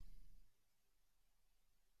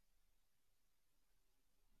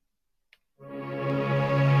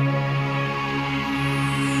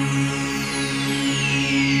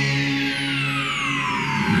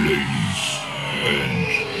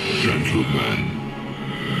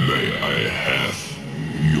May I have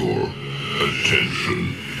your attention,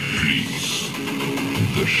 please?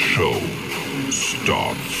 The show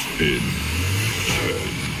starts in 10,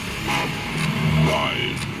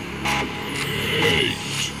 9, 8,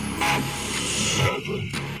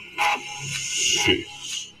 7,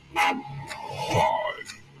 6, 5,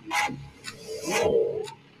 4,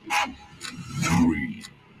 3,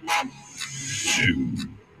 2,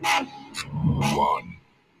 1,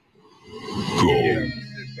 go.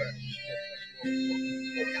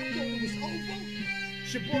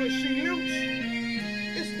 It's your boy She-Nooch.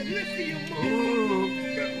 It's the lithium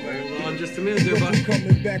Hold on just a minute there, bud.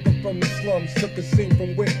 coming back up from the slums. Took a scene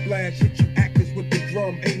from Whiplash. Hit you actors with the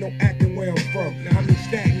drum. Ain't no acting where I'm from. Now I'm in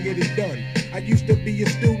Staten, get it done. I used to be a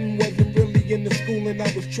student, wasn't really in the school, and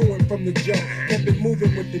I was truant from the jump. Kept it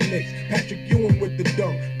moving with the Knicks. Patrick Ewing with the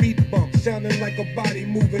dunk. Beat bump, sounding like a body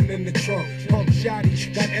moving in the trunk. Pump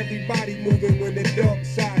shotty, got everybody moving when it dump.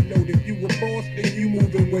 Side note, if you a boss, then you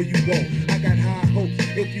moving where you want. I got high hopes.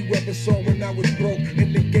 If you ever saw when I was broke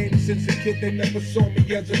in the game since a kid, they never saw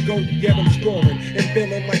me as a GOAT. Yet I'm scoring and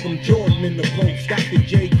feeling like I'm Jordan in the post. Dr.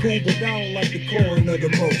 J. Cool, but I don't like the coroner the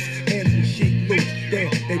most. Hands and sheet loose,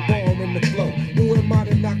 damn, they born in the flow. Who am I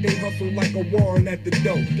to knock they hustle like a Warren at the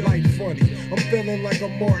dough? Life funny, I'm feeling like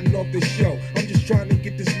I'm Martin off the show. I'm just trying to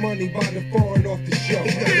get this money by the foreign off the show.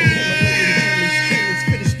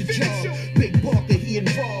 Finish the job. Big Barker, he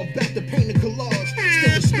involved, back to paint a collage.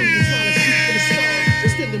 Still a student trying to shoot for the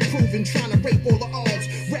stars. Still improving, trying to rape all the odds.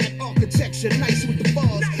 Rap architecture, nice with the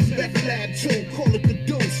bars. Left lab too, call it the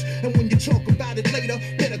deuce. And when you talk about it later,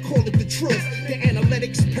 better call it the truth. The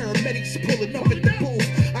analytics, paramedics pulling up at the booth.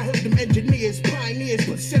 I heard them engineers, pioneers,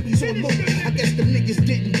 put semis on loop. I guess them niggas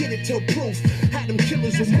didn't get it till proof. Had them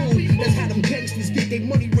killers removed, that's how them gangsters get their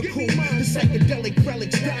money recouped. The psychedelic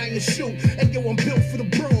relics dying to shoot. And yo, I'm built for the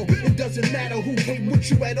brawl. It doesn't matter who came with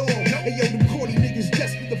you at all. And yo, them corny niggas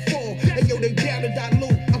just for the fall. And yo, they down to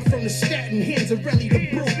dilute. I'm from the Staten, hands are rally the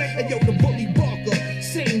brew. And yo, the bully Barker,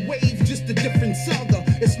 same wave, just a different saga.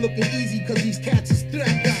 It's looking easy cause these cats is threat.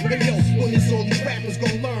 And yo, when is all these rappers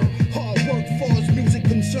gonna learn? Hard work far as music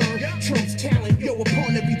concerned. Trump's talent, yo,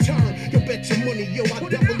 upon every turn. Yo, bet your money, yo, I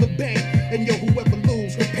double the bank. And yo, whoever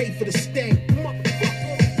lose will pay for the stank.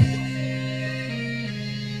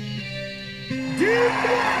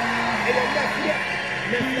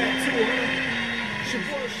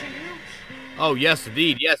 Oh, yes,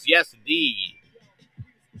 indeed. Yes, indeed.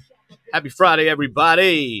 Happy Friday,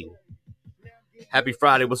 everybody. Happy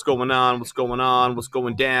Friday. What's going on? What's going on? What's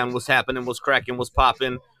going down? What's happening? What's cracking? What's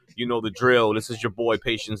popping? You know the drill. This is your boy,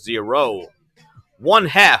 Patient Zero. One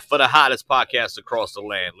half of the hottest podcast across the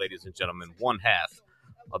land, ladies and gentlemen. One half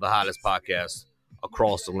of the hottest podcast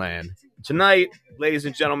across the land. Tonight, ladies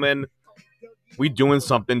and gentlemen, we doing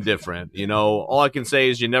something different. You know, all I can say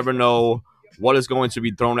is you never know what is going to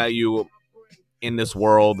be thrown at you in this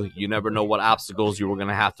world. You never know what obstacles you were going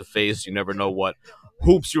to have to face. You never know what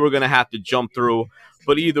hoops you were going to have to jump through.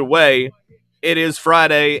 But either way, it is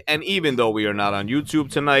Friday, and even though we are not on YouTube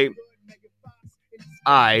tonight,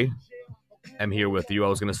 I am here with you. I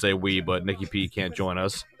was going to say we, but Nikki P can't join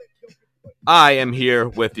us. I am here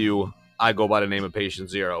with you. I go by the name of Patient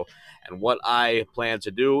Zero. And what I plan to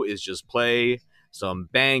do is just play some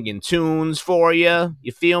banging tunes for you.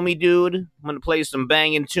 You feel me, dude? I'm going to play some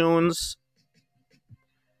banging tunes.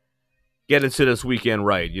 Get into this weekend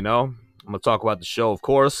right, you know? I'm going to talk about the show, of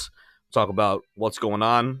course. Talk about what's going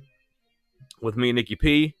on with me and Nikki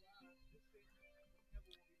P.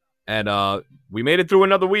 And we made it through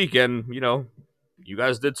another week, and, you know, you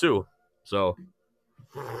guys did too. So,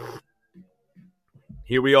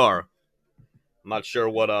 here we are. I'm not sure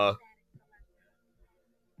what,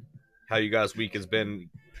 how you guys' week has been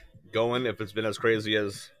going, if it's been as crazy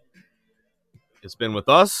as it's been with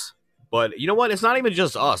us. But you know what? It's not even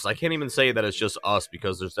just us. I can't even say that it's just us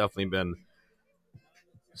because there's definitely been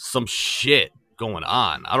some shit going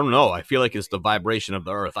on. I don't know. I feel like it's the vibration of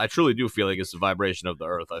the earth. I truly do feel like it's the vibration of the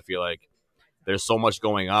earth. I feel like there's so much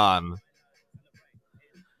going on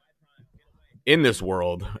in this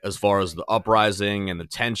world as far as the uprising and the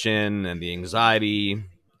tension and the anxiety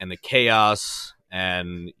and the chaos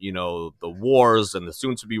and, you know, the wars and the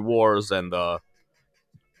soon-to-be wars and the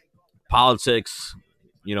politics,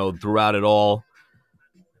 you know, throughout it all.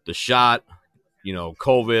 The shot, you know,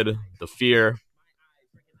 COVID, the fear.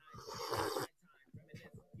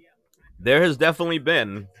 There has definitely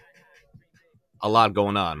been a lot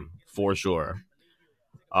going on, for sure,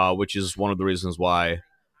 which is one of the reasons why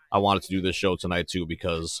I wanted to do this show tonight, too,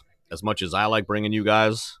 because as much as I like bringing you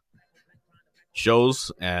guys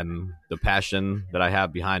shows and the passion that I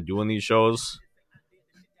have behind doing these shows,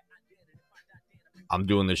 I'm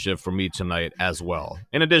doing this shit for me tonight as well.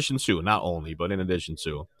 In addition to, not only, but in addition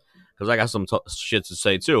to, because I got some shit to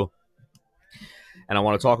say too, and I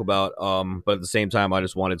want to talk about. But at the same time, I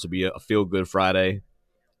just want it to be a feel good Friday,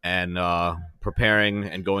 and preparing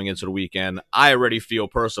and going into the weekend. I already feel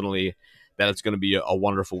personally that it's going to be a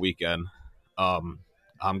wonderful weekend.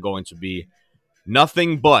 I'm going to be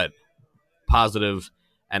nothing but positive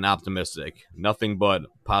and optimistic. Nothing but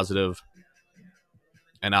positive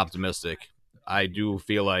and optimistic. I do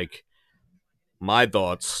feel like my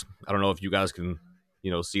thoughts, I don't know if you guys can,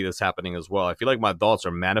 see this happening as well. I feel like my thoughts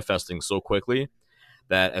are manifesting so quickly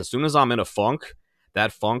that as soon as I'm in a funk,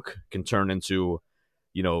 that funk can turn into,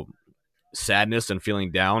 sadness and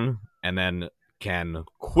feeling down, and then can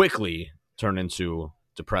quickly turn into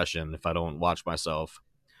depression if I don't watch myself.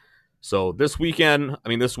 So this week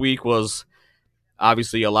was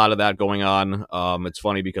obviously a lot of that going on. It's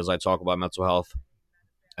funny because I talk about mental health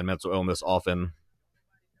and mental illness often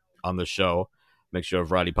on the show. Mixture of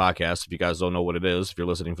Variety Podcast. If you guys don't know what it is, if you're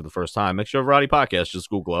listening for the first time, Mixture of Variety Podcast. Just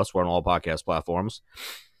Google us. We're on all podcast platforms.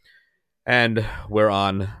 And we're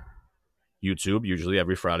on YouTube, usually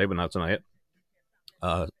every Friday, but not tonight.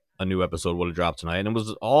 A new episode would have dropped tonight. And it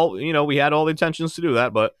was all, we had all the intentions to do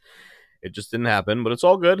that, but it just didn't happen. But it's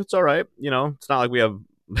all good. It's all right. It's not like we have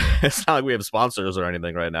it's not like we have sponsors or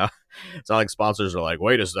anything right now. It's not like sponsors are like,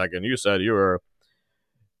 wait a second, you said you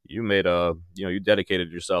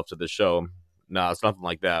dedicated yourself to this show. No, it's nothing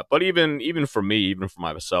like that. But even for me, even for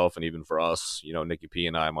myself, and even for us, Nikki P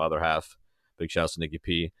and I, my other half, big shouts to Nikki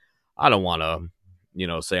P. I don't want to,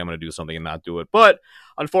 say I'm going to do something and not do it. But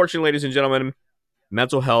unfortunately, ladies and gentlemen,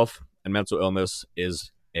 mental health and mental illness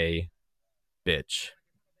is a bitch.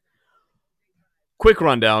 Quick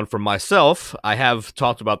rundown from myself. I have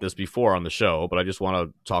talked about this before on the show, but I just want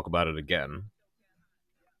to talk about it again.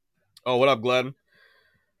 Oh, what up, Glenn?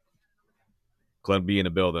 Glenn B in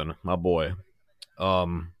the building, my boy.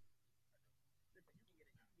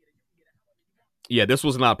 Yeah, this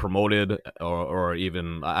was not promoted or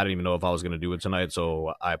even, I didn't even know if I was going to do it tonight,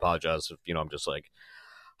 so I apologize if, I'm just like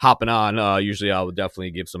hopping on. Usually I would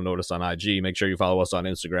definitely give some notice on IG. Make sure you follow us on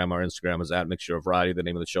Instagram. Our Instagram is at Mixture of Variety. The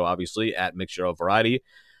name of the show, obviously, at Mixture of Variety.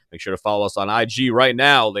 Make sure to follow us on IG right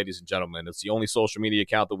now, ladies and gentlemen. It's the only social media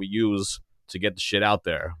account that we use to get the shit out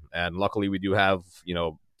there. And luckily we do have,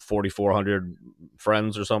 4,400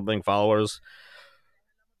 friends or something, followers.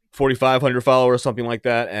 4,500 followers, something like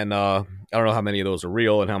that. And I don't know how many of those are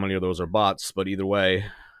real and how many of those are bots, but either way,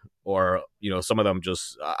 or some of them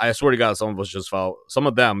just, I swear to God, some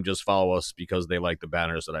of them just follow us because they like the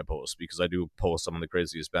banners that I post, because I do post some of the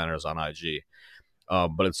craziest banners on IG.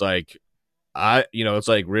 But it's like, it's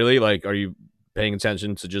like, really, like, are you paying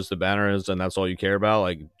attention to just the banners and that's all you care about?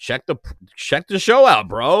 Like, check the show out,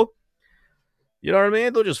 bro. You know what I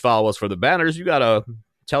mean? Don't just follow us for the banners. You gotta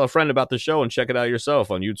tell a friend about the show and check it out yourself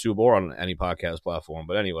on YouTube or on any podcast platform.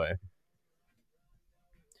 But anyway,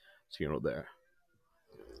 it's here or there.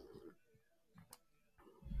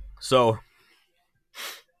 So,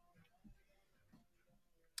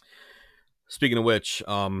 speaking of which,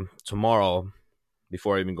 tomorrow,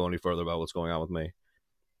 before I even go any further about what's going on with me,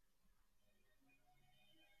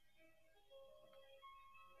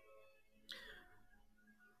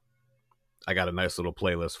 I got a nice little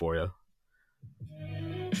playlist for you.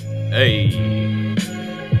 Hey.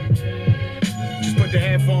 Just put the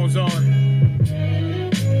headphones on.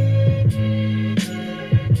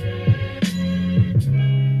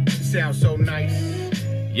 Sounds so nice.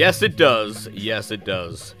 Yes, it does. Yes, it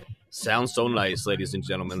does. Sounds so nice, ladies and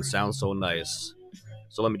gentlemen. Sounds so nice.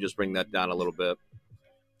 So let me just bring that down a little bit.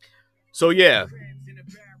 So yeah,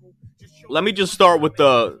 let me just start with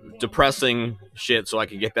the depressing shit so I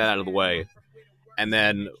can get that out of the way. And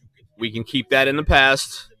then we can keep that in the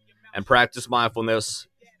past and practice mindfulness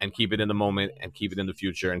and keep it in the moment and keep it in the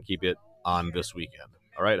future and keep it on this weekend.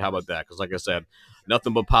 All right, how about that? Because like I said,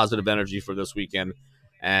 nothing but positive energy for this weekend.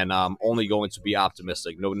 And I'm only going to be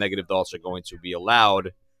optimistic. No negative thoughts are going to be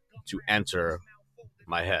allowed to enter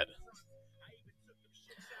my head.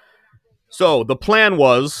 So the plan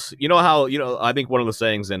was, I think one of the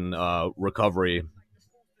sayings in recovery,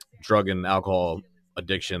 drug and alcohol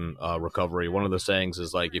addiction recovery, one of the sayings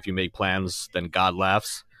is like, if you make plans, then God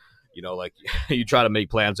laughs. Like you try to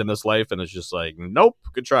make plans in this life and it's just like, nope,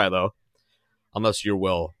 good try though. Unless your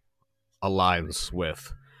will aligns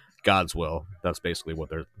with God's will. That's basically what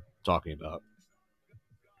they're talking about.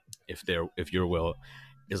 If your will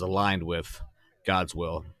is aligned with God's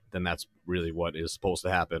will, then that's really what is supposed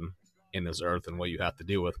to happen in this earth and what you have to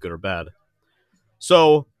deal with, good or bad.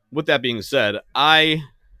 So with that being said, I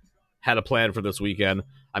had a plan for this weekend.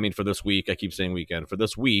 I mean, for this week, I keep saying weekend. For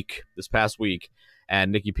this week, this past week,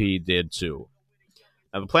 and Nikki P did too.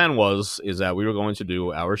 Now, the plan is that we were going to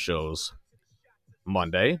do our shows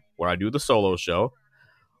Monday, where I do the solo show,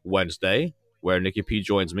 Wednesday, where Nikki P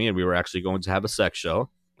joins me, and we were actually going to have a sex show.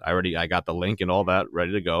 I got the link and all that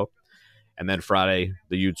ready to go. And then Friday,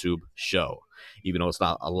 the YouTube show. Even though it's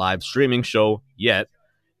not a live streaming show yet,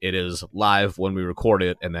 it is live when we record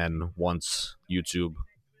it, and then once YouTube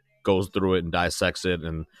goes through it and dissects it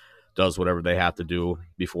and does whatever they have to do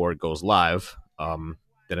before it goes live,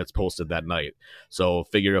 then it's posted that night. So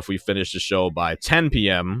figure if we finish the show by 10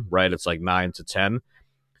 p.m., right? It's like 9 to 10.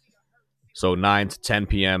 So 9 to 10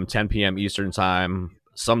 p.m., 10 p.m. Eastern time.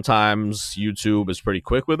 Sometimes YouTube is pretty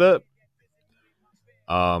quick with it.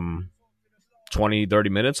 20, 30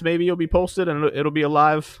 minutes maybe it'll be posted and it'll be a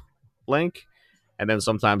live link. And then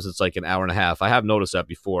sometimes it's like an hour and a half. I have noticed that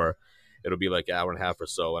before. It'll be like an hour and a half or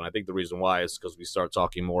so. And I think the reason why is because we start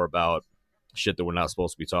talking more about shit that we're not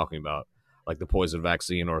supposed to be talking about, like the poison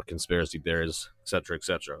vaccine or conspiracy theories, etc.,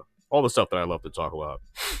 etc. All the stuff that I love to talk about.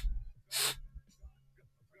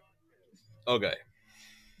 Okay.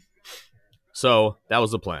 So that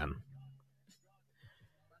was the plan.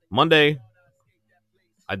 Monday,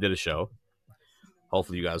 I did a show.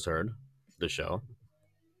 Hopefully you guys heard the show.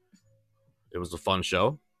 It was a fun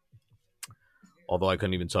show. Although I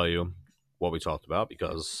couldn't even tell you what we talked about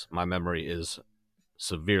because my memory is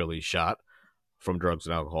severely shot from drugs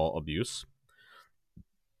and alcohol abuse.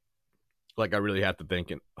 Like, I really have to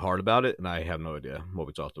think hard about it, and I have no idea what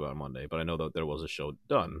we talked about on Monday. But I know that there was a show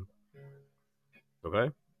done.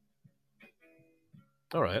 Okay?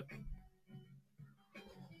 All right.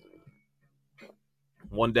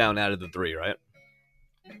 One down out of the three, right?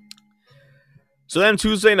 So then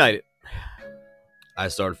Tuesday night, I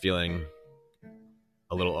started feeling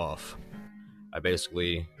a little off. I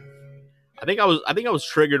think I was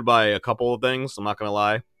triggered by a couple of things. I'm not gonna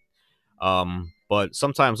lie, but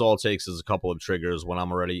sometimes all it takes is a couple of triggers when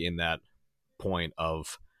I'm already in that point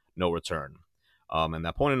of no return. And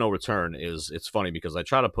that point of no return it's funny because I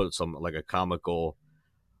try to put some like a comical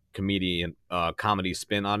comedy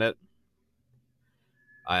spin on it,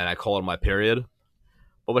 and I call it my period.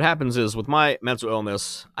 But what happens is with my mental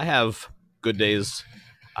illness, I have good days,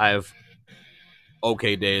 I have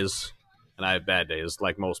okay days, and I have bad days,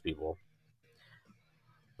 like most people.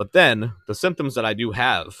 But then the symptoms that I do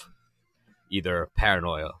have, either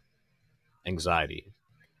paranoia, anxiety,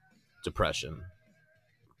 depression,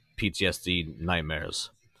 PTSD,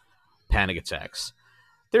 nightmares, panic attacks,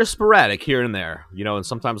 they're sporadic here and there, and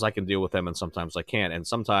sometimes I can deal with them and sometimes I can't. And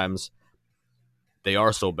sometimes they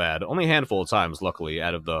are so bad, only a handful of times, luckily,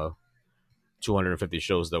 out of the 250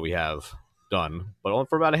 shows that we have done. But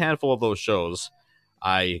for about a handful of those shows,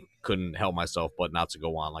 I couldn't help myself but not to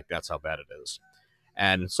go on. Like, that's how bad it is.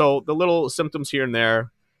 And so the little symptoms here and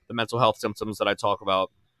there, the mental health symptoms that I talk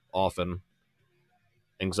about often,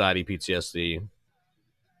 anxiety, PTSD,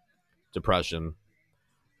 depression,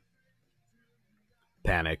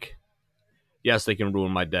 panic. Yes, they can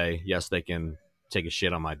ruin my day. Yes, they can take a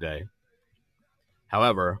shit on my day.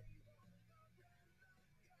 However,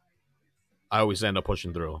 I always end up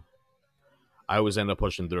pushing through.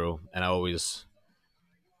 And I always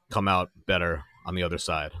come out better on the other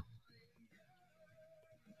side.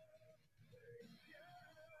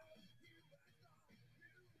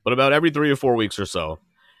 But about every 3 or 4 weeks or so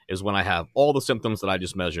is when I have all the symptoms that I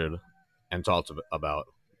just measured and talked about,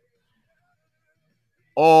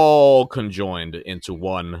 all conjoined into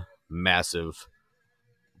one massive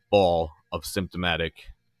ball of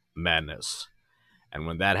symptomatic madness. And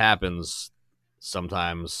when that happens,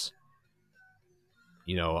 sometimes,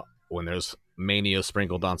 when there's mania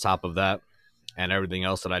sprinkled on top of that and everything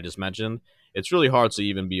else that I just mentioned, it's really hard to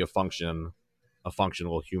even be a functional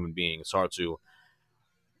human being. It's hard to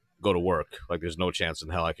go to work. Like, there's no chance in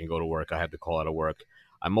hell I can go to work. I have to call out of work.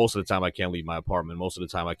 Most of the time I can't leave my apartment. Most of the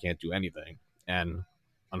time I can't do anything. And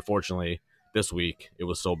unfortunately, this week it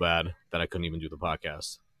was so bad that I couldn't even do the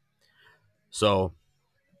podcast. So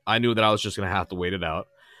I knew that I was just going to have to wait it out.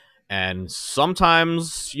 And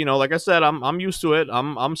sometimes, like I said, I'm used to it.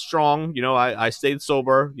 I'm strong. I stayed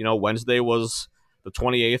sober. Wednesday was the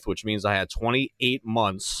 28th, which means I had 28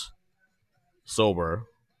 months sober.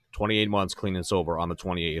 28 months clean and sober on the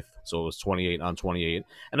 28th. So it was 28 on 28.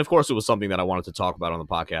 And of course, it was something that I wanted to talk about on the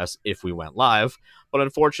podcast if we went live. But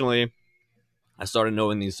unfortunately, I started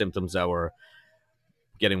knowing these symptoms that were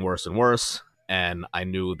getting worse and worse. And I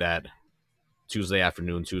knew that Tuesday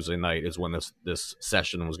afternoon, Tuesday night is when this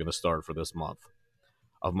session was going to start for this month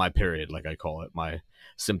of my period, like I call it, my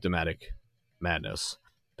symptomatic madness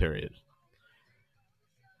period.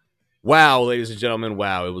 Wow, ladies and gentlemen,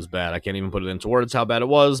 wow, it was bad. I can't even put it into words how bad it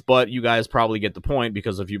was, but you guys probably get the point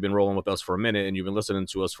because if you've been rolling with us for a minute and you've been listening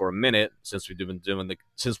to us for a minute since we've been doing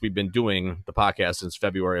the podcast since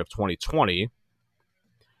February of 2020,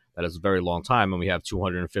 that is a very long time, and we have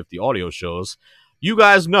 250 audio shows. You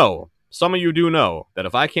guys know, some of you do know, that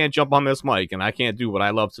if I can't jump on this mic and I can't do what I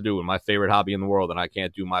love to do and my favorite hobby in the world and I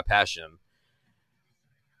can't do my passion,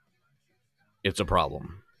 it's a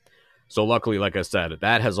problem. So luckily, like I said,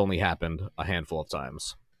 that has only happened a handful of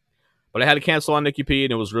times. But I had to cancel on Nikki P,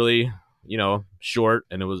 and it was really, short,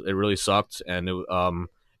 and it really sucked. And it,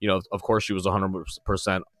 of course, she was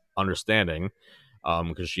 100% understanding,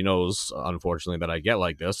 because she knows, unfortunately, that I get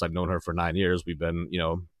like this. I've known her for 9 years. We've been,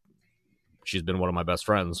 she's been one of my best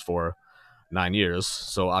friends for 9 years.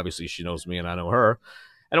 So obviously, she knows me, and I know her.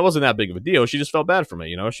 And it wasn't that big of a deal. She just felt bad for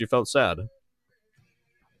me. She felt sad,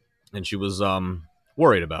 and she was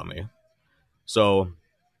worried about me. So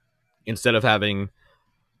instead of having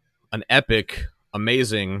an epic,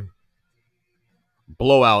 amazing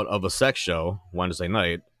blowout of a sex show Wednesday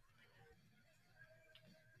night,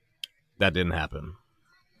 that didn't happen.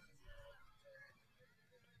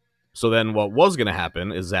 So then what was going to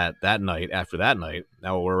happen is that night, after that night,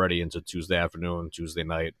 now we're already into Tuesday afternoon, Tuesday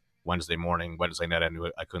night, Wednesday morning, Wednesday night, I knew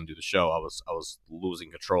I couldn't do the show. I was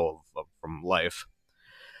losing control from life.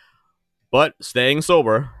 But staying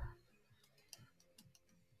sober,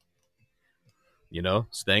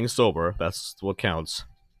 staying sober, that's what counts.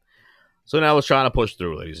 So then I was trying to push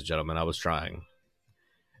through, ladies and gentlemen. I was trying.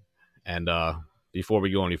 And before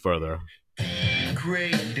we go any further,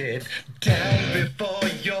 grade it down before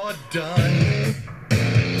you're done.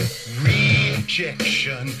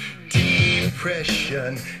 Rejection,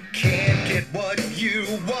 depression, can't get what you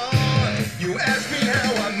want. You ask me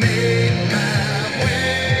how I made my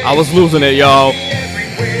way. I was losing it, y'all.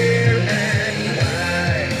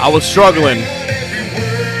 I was struggling.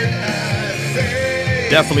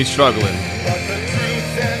 Definitely struggling.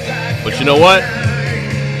 But you know what?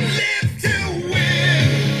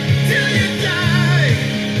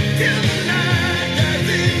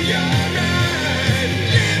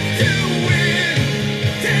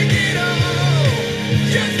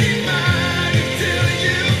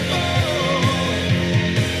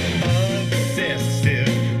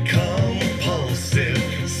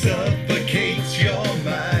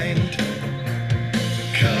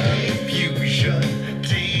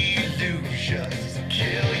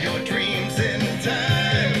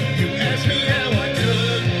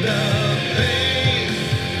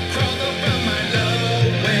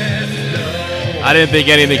 I didn't think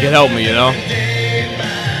anything could help me,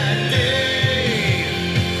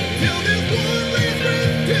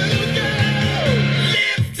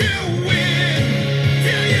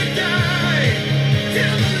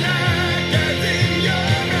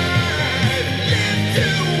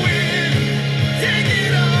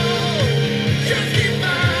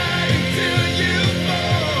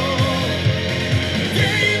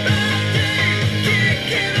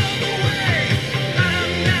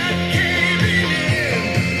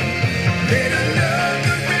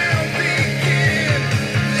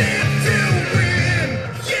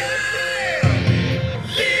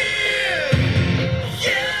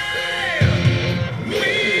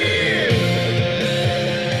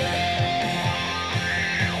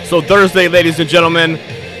 So Thursday, ladies and gentlemen,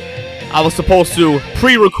 I was supposed to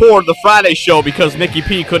pre-record the Friday show because Nikki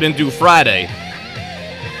P couldn't do Friday.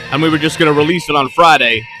 And we were just going to release it on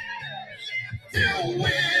Friday.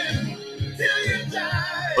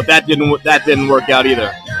 But that didn't work out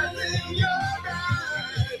either.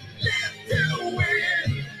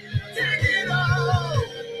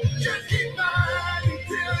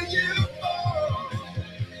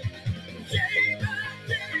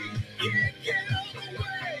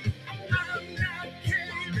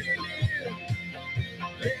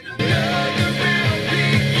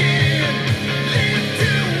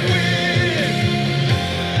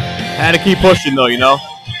 Had to keep pushing, though,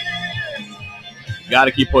 Got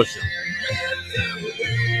to keep pushing.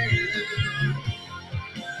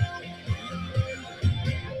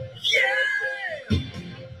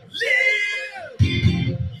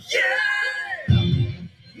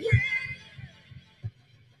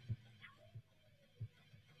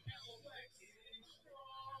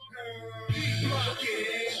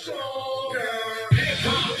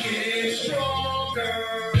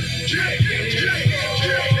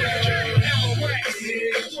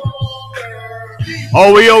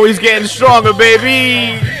 Oh, we always getting stronger,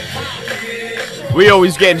 baby. We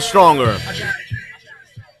always getting stronger.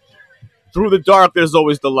 Through the dark, there's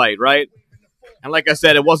always the light, right? And like I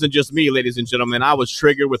said, it wasn't just me, ladies and gentlemen. I was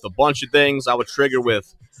triggered with a bunch of things. I was triggered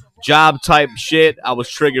with job type shit. I was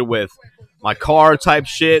triggered with my car type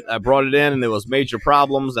shit. I brought it in and there was major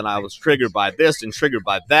problems, and I was triggered by this and triggered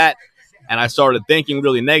by that. And I started thinking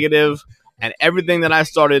really negative, and everything that I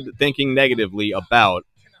started thinking negatively about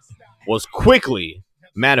was quickly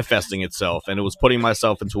manifesting itself, and it was putting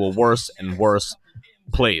myself into a worse and worse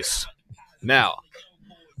place. Now,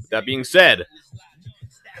 with that being said,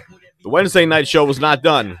 the Wednesday night show was not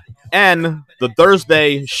done, and the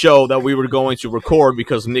Thursday show that we were going to record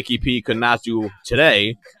because Nikki P could not do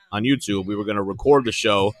today on YouTube, we were going to record the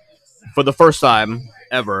show for the first time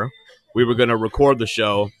ever. We were going to record the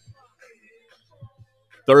show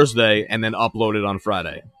Thursday and then upload it on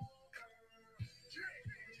Friday.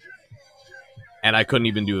 And I couldn't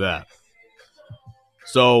even do that.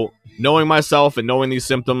 So, knowing myself and knowing these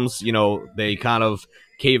symptoms, you know, they kind of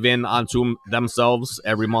cave in onto themselves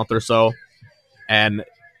every month or so. And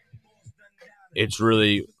it's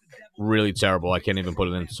really, really terrible. I can't even put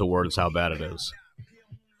it into words how bad it is.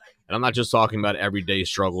 And I'm not just talking about everyday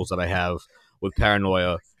struggles that I have with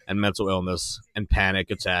paranoia and mental illness and panic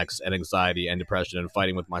attacks and anxiety and depression and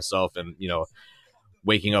fighting with myself and, you know,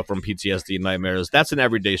 waking up from PTSD nightmares. That's an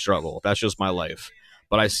everyday struggle. That's just my life.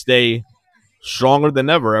 But I stay stronger than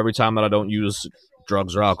ever every time that I don't use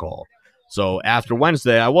drugs or alcohol. So after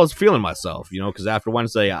Wednesday, I was feeling myself, you know, because after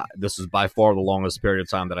Wednesday, this is by far the longest period of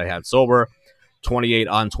time that I had sober. 28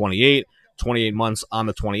 on 28, 28 months on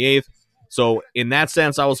the 28th. So in that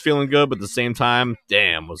sense, I was feeling good, but at the same time,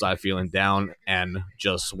 damn, was I feeling down and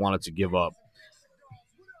just wanted to give up.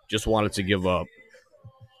 Just wanted to give up.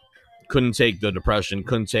 Couldn't take the depression,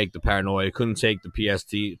 couldn't take the paranoia, couldn't take the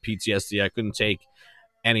PTSD. I couldn't take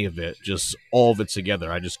any of it, just all of it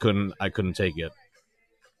together. I couldn't take it.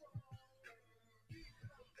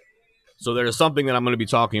 So there's something that I'm going to be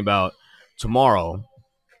talking about tomorrow,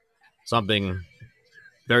 something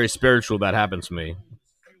very spiritual that happened to me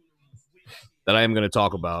that I am going to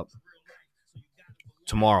talk about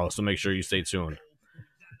tomorrow, so make sure you stay tuned.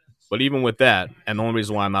 But even with that, and the only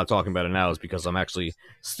reason why I'm not talking about it now is because I'm actually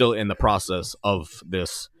still in the process of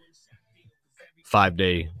this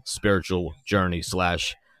 5-day spiritual journey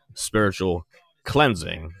 / spiritual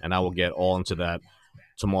cleansing, and I will get all into that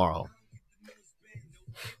tomorrow.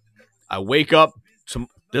 I wake up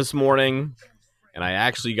this morning, and I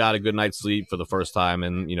actually got a good night's sleep for the first time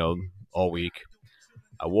in, you know, all week.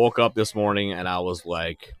 I woke up this morning, and I was,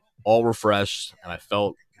 like, all refreshed, and I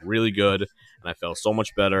felt really good. And I felt so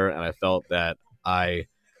much better, and I felt that I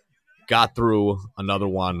got through another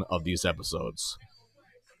one of these episodes.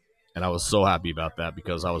 And I was so happy about that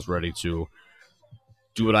because I was ready to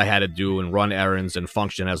do what I had to do and run errands and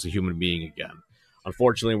function as a human being again.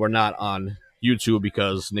 Unfortunately, we're not on YouTube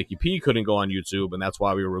because Nikki P couldn't go on YouTube, and that's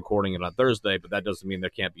why we were recording it on Thursday, but that doesn't mean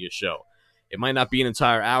there can't be a show. It might not be an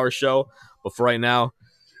entire hour show, but for right now,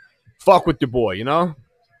 fuck with your boy, you know?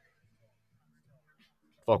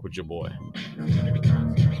 Fuck with your boy.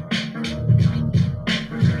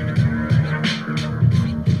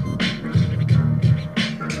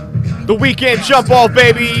 The weekend jump off,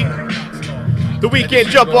 baby. The weekend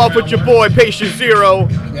jump off with your boy, Patient Zero.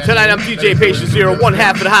 Tonight I'm DJ Patient Zero, one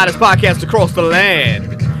half of the hottest podcast across the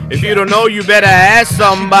land. If you don't know, you better ask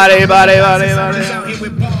somebody. Out here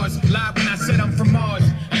with bars, live when I said I'm from Mars.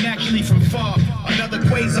 I'm actually from far, another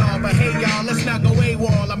quasar. But hey, y'all, let's not go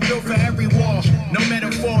AWOL. I'm built for every war. No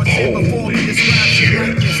metaphor, said before me, describe shit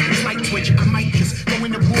like this. It's like Twitch, I might just go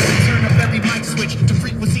in the booth and turn up every mic switch to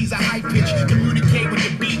frequencies of high pitch. Communicate with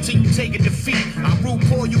the beat till you take a defeat. I'll root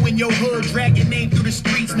for you in your hood, drag your name through the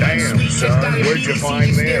streets. Damn, sweet, son, where'd you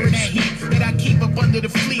find staring this? at heat that I keep up under the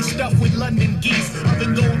fleece, stuffed with London geese.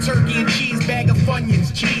 Oven gold turkey and cheese, bag of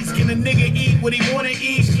Funyuns. Cheese, can a nigga eat what he wanna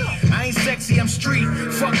eat? I ain't sexy, I'm street.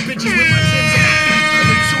 Fuck bitches with my tins and my feet. And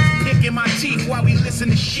a toothpick in my teeth while we listen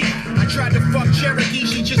to shit. I tried to fuck Cherokee,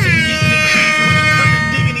 she just ain't getting it cheap. When I'm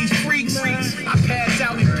coming digging these freaks, I pass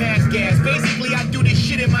out and pass gas. Basically, I do this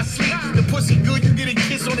shit in my sleep. The pussy good, you get a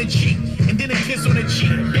kiss on the cheek, and then a kiss on the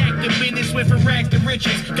cheek. Back to business, went from rags to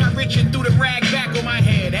riches. Got rich and threw the rag back on my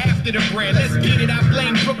head. After the bread, let's get it. I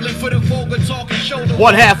blame Brooklyn for the vulgar talk and shoulder.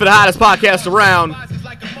 One half of the hottest podcast around.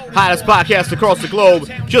 Hottest podcast across the globe.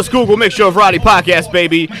 Just Google Mixture of Variety Podcast,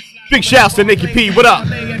 baby. Big shouts to Nikki P. What up?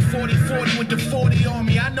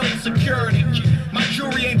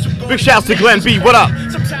 Big shouts to Glenn B. What up?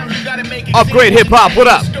 Upgrade Hip Hop. What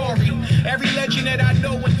up? Every legend that I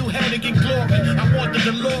know went through hell to get glory. I want the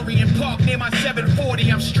DeLorean park near my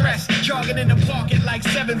 740. I'm stressed, jogging in the park at like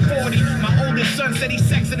 740. My oldest son said he's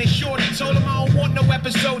sexing his shorty. Told him I don't want no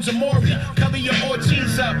episodes of Maury. Cover your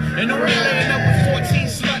orgies up and only laying up with 14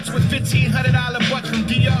 sluts with $1,500 butts from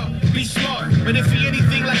DR. be smart. But if he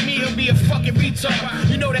anything like me, he'll be a fucking retard.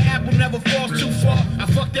 You know the apple never falls too far. I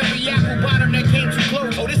fucked every apple bottom that came too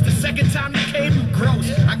close. Oh, this the second time you came, you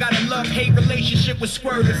gross. I got a love-hate relationship with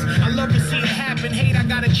squirters. I love to see it happen. Hate, I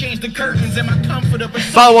gotta change the curtains and my comforter.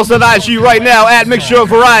 Follow us on IG right now at Mixture of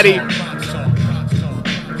Variety.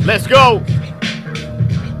 Let's go.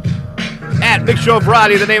 At Mixture of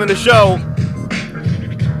Variety, the name of the show.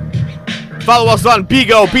 Follow us on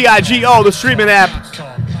Bigo, B-I-G-O, the streaming app.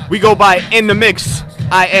 We go by In The Mix,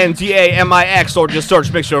 I-N-D-A-M-I-X, or just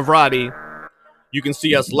search Mixture of Variety. You can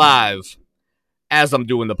see us live as I'm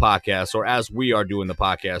doing the podcast, or as we are doing the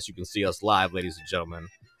podcast. You can see us live, ladies and gentlemen.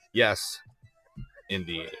 Yes,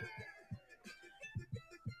 indeed.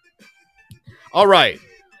 All right,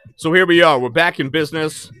 so here we are. We're back in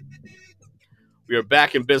business. We are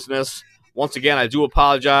back in business. Once again, I do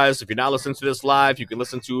apologize. If you're not listening to this live, you can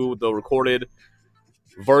listen to the recorded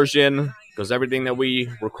version, because everything that we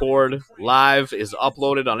record live is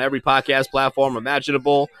uploaded on every podcast platform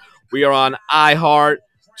imaginable. We are on iHeart,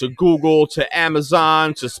 to Google, to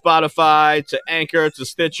Amazon, to Spotify, to Anchor, to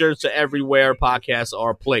Stitcher, to everywhere podcasts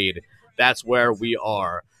are played. That's where we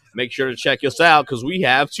are. Make sure to check us out, because we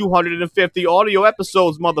have 250 audio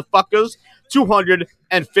episodes, motherfuckers.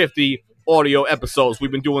 250 audio episodes.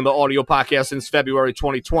 We've been doing the audio podcast since February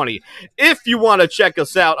 2020. If you want to check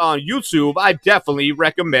us out on YouTube, I definitely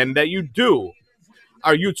recommend that you do.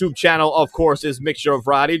 Our YouTube channel, of course, is Mixture of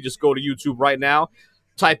Variety. Just go to YouTube right now,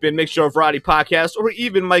 type in Mixture of Variety Podcast, or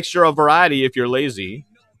even Mixture of Variety if you're lazy.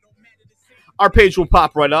 Our page will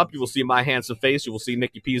pop right up. You will see my handsome face. You will see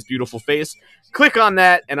Nikki P's beautiful face. Click on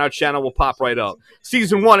that, and our channel will pop right up.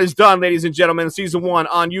 Season 1 is done, ladies and gentlemen. Season 1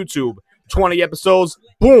 on YouTube. 20 episodes.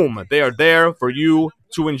 Boom. They are there for you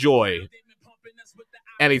to enjoy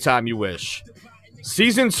anytime you wish.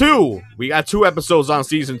 Season 2. We got 2 episodes on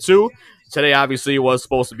Season 2. Today, obviously, was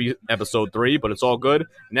supposed to be Episode 3, but it's all good.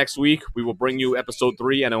 Next week, we will bring you Episode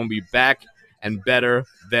 3, and it will be back and better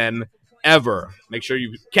than ever. Make sure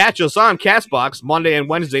you catch us on Castbox Monday and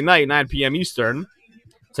Wednesday night, 9 p.m. Eastern.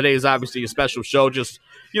 Today is obviously a special show. Just,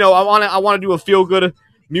 I want to do a feel-good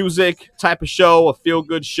music type of show, a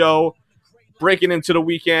feel-good show. Breaking into the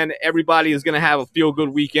weekend, everybody is going to have a feel-good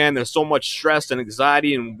weekend. There's so much stress and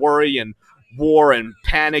anxiety and worry and war and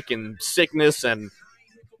panic and sickness and,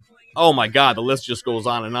 oh my God, the list just goes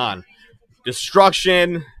on and on.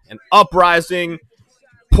 Destruction and uprising,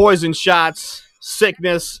 poison shots,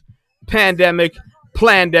 sickness, pandemic,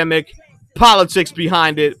 plandemic, politics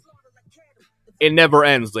behind it. It never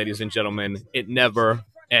ends, ladies and gentlemen. It never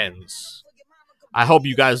ends. I hope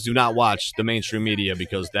you guys do not watch the mainstream media,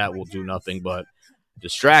 because that will do nothing but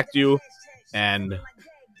distract you and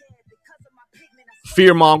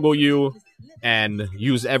fearmonger you and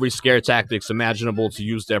use every scare tactics imaginable to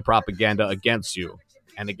use their propaganda against you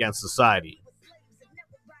and against society.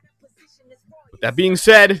 With that being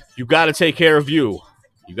said, you got to take care of you.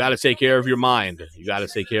 You got to take care of your mind. You got to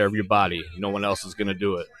take care of your body. No one else is going to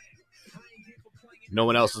do it. No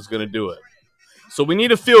one else is going to do it. So we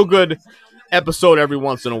need a feel-good episode every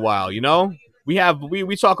once in a while, we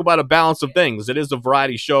talk about a balance of things. It is a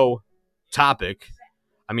variety show topic.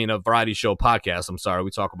 A variety show podcast. I'm sorry.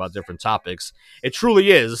 We talk about different topics. It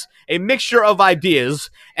truly is a mixture of ideas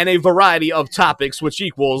and a variety of topics, which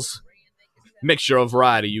equals Mixture of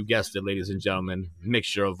Variety. You guessed it, ladies and gentlemen.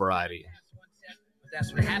 Mixture of Variety.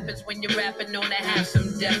 That's what happens when you're rapping on to have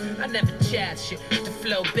some depth. I never chat shit, the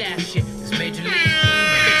flow bash shit. It's Major League,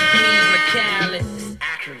 accurate.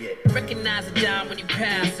 Recognize a dime when you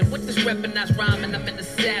pass it. With this weaponized rhyming, I'm an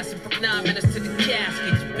assassin. From 9 minutes to the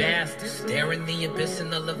casket, you bastards. Stare in the abyss in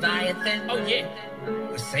the Leviathan. Oh yeah.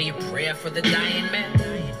 Or say a prayer for the dying man.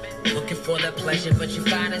 Looking for that pleasure, but you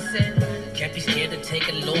find it sin. Can't be scared to take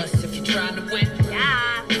a loss if you're trying to win.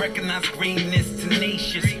 Yeah. Recognize greatness,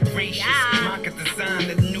 tenacious, gracious. Yeah. Market design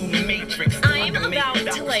the new matrix. I'm about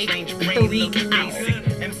to freak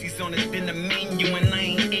out. MC's on it, been a menu, and I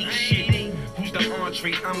ain't ate shit. Who's the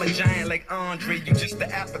entree? I'm a giant like Andre. You just the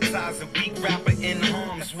appetizer, weak rapper in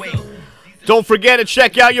harm's way. Don't forget to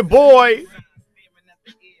check out your boy.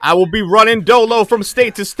 I will be running Dolo from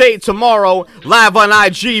state to state tomorrow, live on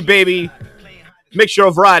IG, baby. Mixture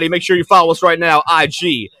of Variety. Make sure you follow us right now,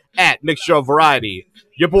 IG, at Mixture of Variety.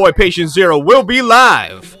 Your boy, Patient Zero, will be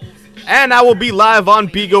live. And I will be live on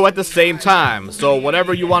Bigo at the same time. So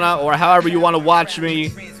whatever you want to, or however you want to watch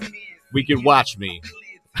me, we can watch me.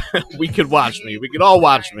 We could watch me. We could all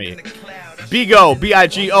watch me. Bigo,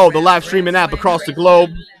 B-I-G-O, the live streaming app across the globe.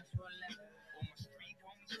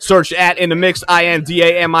 Search at In The Mix,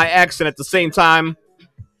 I-N-D-A-M-I-X, and at the same time,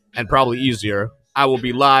 and probably easier, I will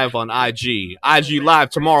be live on IG. IG live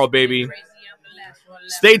tomorrow, baby.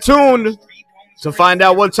 Stay tuned to find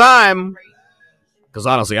out what time. Because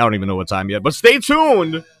honestly, I don't even know what time yet. But stay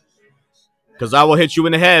tuned. Because I will hit you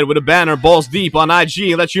in the head with a banner balls deep on IG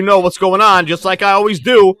and let you know what's going on, just like I always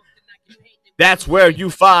do. That's where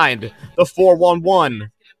you find the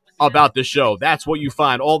 411 about the show. That's what you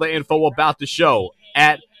find. All the info about the show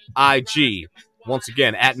at IG. Once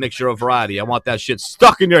again, at Mixture of Variety. I want that shit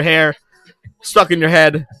stuck in your hair, stuck in your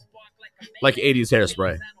head, like 80s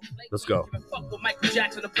hairspray. Let's go. Fuck with Michael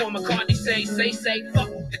Jackson or Paul McCartney, say, fuck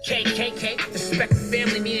the KKK. Respect the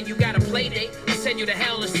family, me and you got a play date. I'll send you to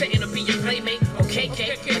hell and Satan to be your playmate. Okay,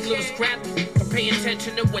 like little scrap, but pay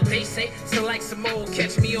attention to what they say. So like some old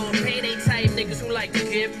catch me on payday type niggas who like to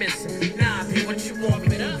get missing. Nah, be what you want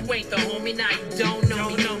me to. You ain't the homie, now you don't know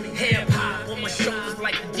me. Hip hop on my shoulders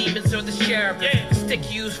like the demons or the sheriff.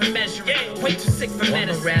 Stick used for measuring, way too sick for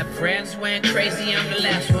medicine. Rap friends went crazy, I'm the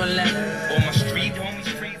last one left. On my street,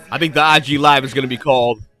 homies crazy. I think the IG Live is going to be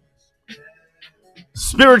called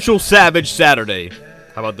Spiritual Savage Saturday.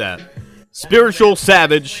 How about that? Spiritual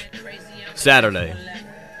Savage Saturday.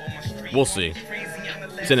 We'll see.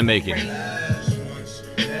 It's in the making.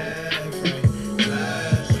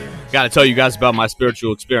 Got to tell you guys about my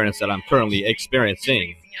spiritual experience that I'm currently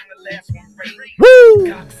experiencing.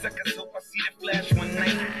 Woo!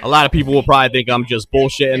 A lot of people will probably think I'm just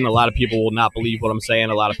bullshitting. A lot of people will not believe what I'm saying.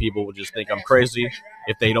 A lot of people will just think I'm crazy.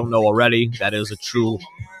 If they don't know already, that is a true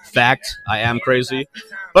fact. I am crazy.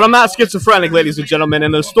 But I'm not schizophrenic, ladies and gentlemen.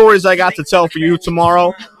 And the stories I got to tell for you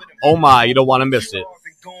tomorrow, oh my, you don't want to miss it.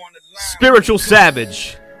 Spiritual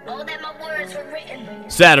Savage.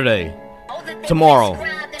 Saturday. Tomorrow.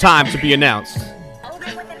 Time to be announced.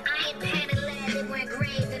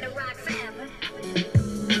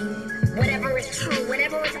 Whatever is true,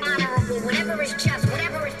 whatever is honorable, whatever is just,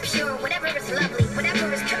 whatever is pure, whatever is lovely,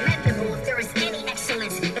 whatever is commendable, if there is any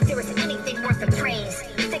excellence, if there is anything worth of praise,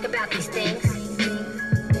 think about these things.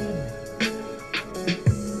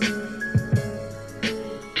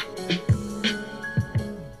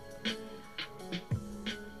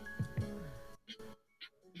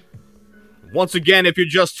 Once again, if you're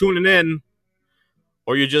just tuning in,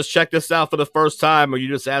 or you just check this out for the first time, or you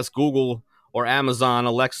just ask Google or Amazon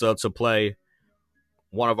Alexa to play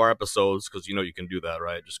one of our episodes, because you know you can do that,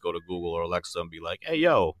 right? Just go to Google or Alexa and be like, hey,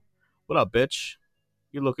 yo, what up, bitch?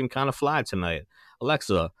 You're looking kind of fly tonight.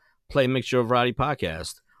 Alexa, play Mixture of Variety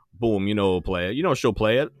podcast. Boom, you know, play it. You know she'll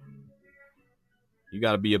play it. You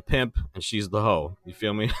got to be a pimp, and she's the hoe. You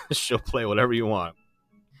feel me? She'll play whatever you want.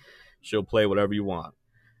 She'll play whatever you want.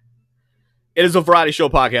 It is a variety show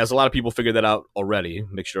podcast. A lot of people figured that out already.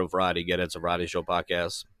 Mixture of Variety. Get it? It's a variety show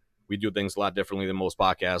podcast. We do things a lot differently than most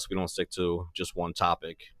podcasts. We don't stick to just one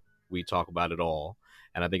topic. We talk about it all.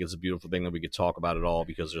 And I think it's a beautiful thing that we could talk about it all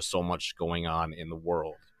because there's so much going on in the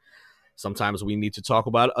world. Sometimes we need to talk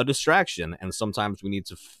about a distraction, and sometimes we need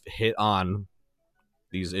to hit on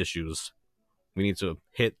these issues. We need to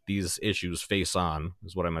hit these issues face on,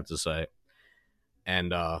 is what I meant to say.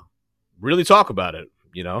 And really talk about it,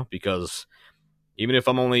 you know, because even if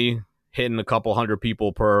I'm only hitting a couple hundred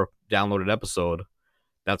people per downloaded episode,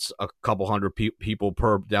 that's a couple hundred people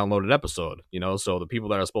per downloaded episode, you know? So the people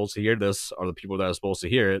that are supposed to hear this are the people that are supposed to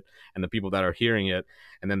hear it, and the people that are hearing it,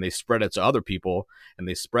 and then they spread it to other people, and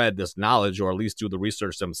they spread this knowledge, or at least do the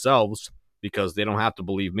research themselves, because they don't have to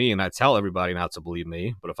believe me, and I tell everybody not to believe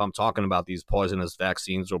me. But if I'm talking about these poisonous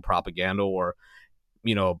vaccines or propaganda or,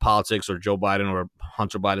 you know, politics or Joe Biden or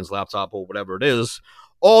Hunter Biden's laptop or whatever it is,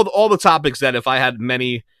 all the topics that if I had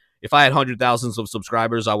hundred thousands of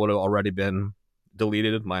subscribers, I would have already been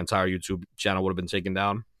deleted. My entire YouTube channel would have been taken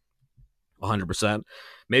down 100%.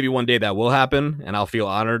 Maybe one day that will happen, and I'll feel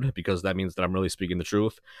honored because that means that I'm really speaking the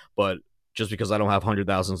truth. But just because I don't have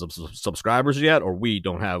 100,000 subscribers yet, or we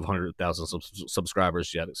don't have 100,000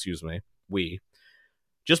 subscribers yet,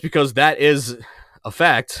 just because that is a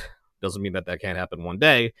fact doesn't mean that can't happen one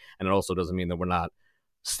day, and it also doesn't mean that we're not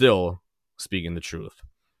still speaking the truth.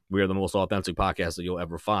 We are the most authentic podcast that you'll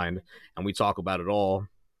ever find, and we talk about it all,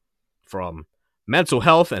 from mental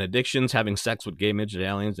health and addictions, having sex with gay midget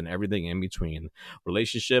aliens, and everything in between.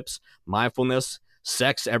 Relationships, mindfulness,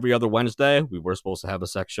 sex every other Wednesday. We were supposed to have a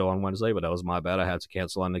sex show on Wednesday, but that was my bad. I had to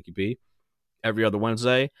cancel on Nikki P. Every other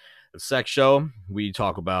Wednesday, the sex show. We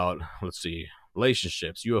talk about,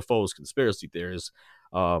 relationships, UFOs, conspiracy theories,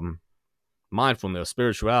 mindfulness,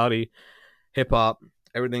 spirituality, hip-hop,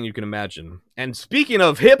 everything you can imagine. And speaking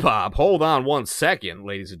of hip-hop, hold on one second,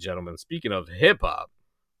 ladies and gentlemen. Speaking of hip-hop,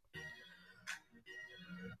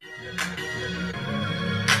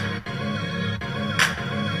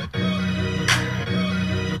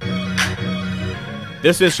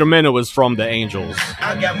 This instrumental is from the Angels.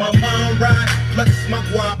 I got my mind right, plus my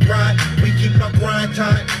guap right. We keep my grind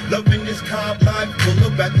tight, loving this cob life. Pull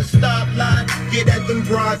up at the stoplight, get at them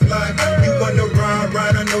brides like you wanna ride,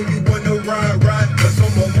 right? I know you wanna ride, right? Cause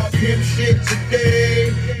I'm on my pimp shit today.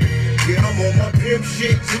 Yeah, I'm on my pimp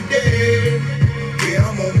shit today. Yeah,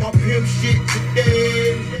 I'm on my pimp shit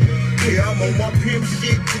today. Yeah, I'm on my pimp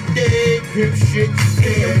shit today. Pimp shit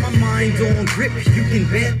today. Yeah, my mind on grip, you can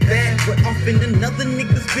bet that. But often another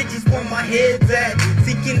nigga's bitches where my head's at.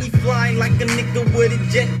 See, can he fly like a nigga with a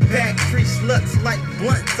jetpack? Treat sluts like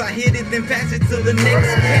blunts. I hit it, then pass it to the next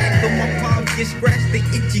cat. But my palms get scratched, they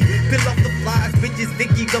itchy. Peel off the flies, bitches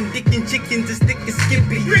Vicky. I'm dicking chickens and sticking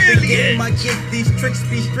Skippy. The game I give these tricks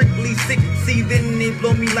be strictly sick. See, then they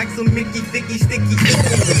blow me like some Mickey, thicky, sticky.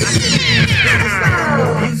 It's like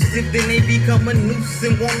I'm abusive. Then they become a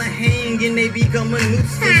nuisance, wanna hang and they become a nuisance.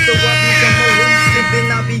 So I become elusive,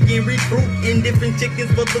 then I begin recruiting different chickens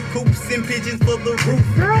for the coops and pigeons for the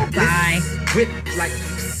roof. Bye. Whip like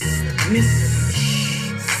miss.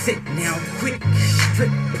 Sit now, quick strip.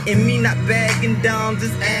 And me not bagging down,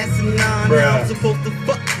 just asinine. Now I'm supposed to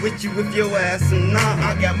fuck with you if your ass and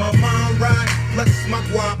I got my mind right, plus my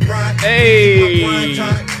guap right. Hey. My grind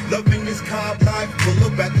tight, loving this cob life. Pull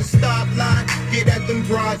up at the stoplight, get at them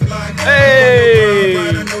brides like Hey. you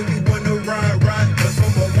wanna ride, right? I know you wanna ride, right? Cause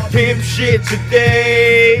I'm on my Pimp shit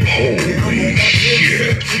today. yeah, I'm on my pimp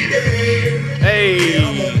shit today. Yeah,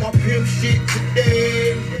 I'm Hey. on my pimp shit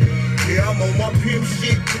today. Yeah, I'm on my pimp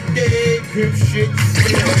shit today. Pimp shit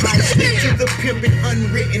today. I stick to the pimpin'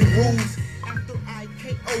 unwritten rules. After I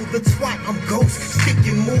KO the twat, I'm ghost. Stick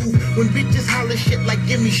and move. When bitches holler shit like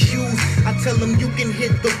gimme shoes, I tell them you can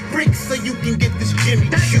hit the bricks so you can get this Jimmy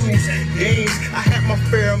shoes. Games, I had my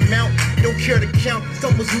fair amount. Don't care to count.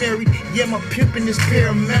 Someone's married. Yeah, my pimpin' is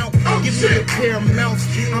paramount. Give me a pair of mounts.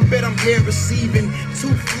 I bet I'm here receiving 2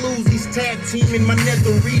 floozies tag team in my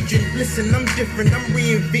nether region. Listen, I'm different. I'm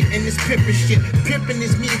reinventing this pimpin' shit. Pimpin'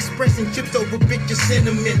 is me expressing chips over bitches'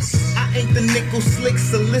 sentiments. I ain't the nickel slick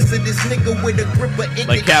solicitous nigga with a grip of ink.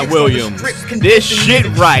 Like Cat Williams. This shit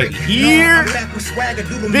right here.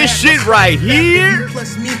 This shit right here.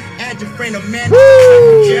 Plus me, add your friend a man. Woo.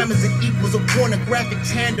 Pajamas and equals a pornographic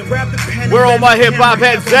tandem. Grab the pen. Where all my hip-hop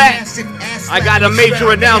heads at? I got a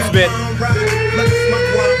major announcement.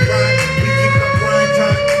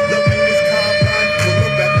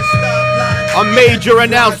 A major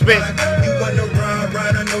announcement. You wanna ride,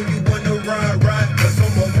 right? I know you wanna ride, right? Cause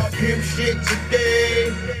I'm on my pimp shit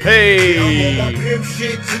today. Hey. I'm on my pimp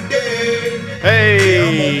shit today. Yeah,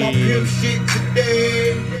 I'm on my Hey. pimp shit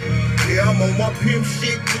today. Yeah, I'm on my pimp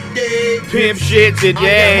shit today. Pimp shit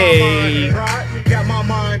today. Got my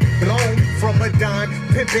mind blown from a dime,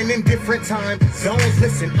 pimping in different time zones.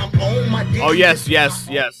 Listen, I'm on my Oh, yes, yes,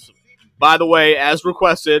 yes. By the way, as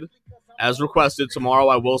requested, tomorrow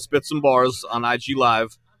I will spit some bars on IG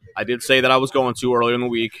Live. I did say that I was going to earlier in the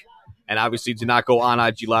week, and obviously did not go on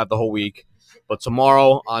IG Live the whole week. But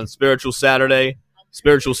tomorrow on Spiritual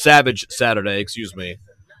Savage Saturday, excuse me,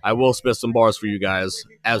 I will spit some bars for you guys,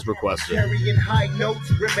 as requested. carrying high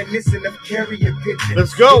notes, reminiscent of carrier pictures.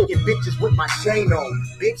 Let's go. Taking bitches with my chain on.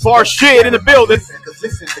 Bitch, Far don't shit in the building. Cause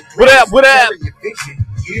listen, the What up, what up? carrier vision.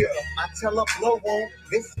 Yeah, I tell her blow on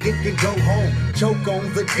this dick and go home. Choke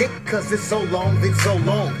on the dick cause it's so long, it's so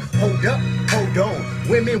long. Hold up, hold on.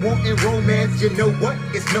 Women wanting romance, you know what?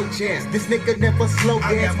 It's no chance. This nigga never slow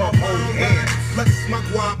I dance, got my my whole mind hand. right, plus my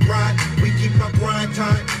guap right. We keep my grind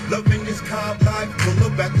tight, loving this cob life. Pull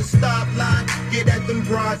up at the stoplight, get at them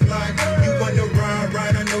brides like you wanna ride,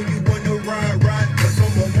 right? I know you wanna ride, right? Cause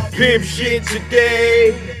I'm on my Pimp shit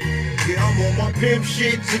today. yeah, I'm on my pimp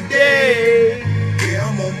shit today. Yeah,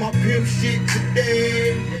 I'm on my pimp shit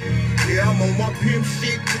today. Yeah, I'm on my pimp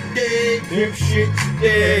shit today. Pimp shit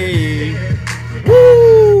today.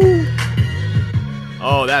 Woo!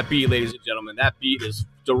 Oh, that beat, ladies and gentlemen, that beat is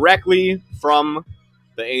directly from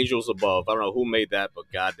the Angels Above. I don't know who made that, but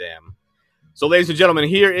goddamn. So, ladies and gentlemen,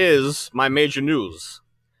 here is my major news.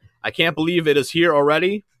 I can't believe it is here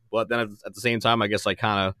already, but then at the same time, I guess I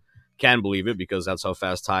kind of can believe it because that's how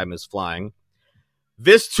fast time is flying.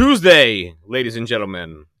 This Tuesday, ladies and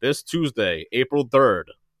gentlemen, this Tuesday, April 3rd.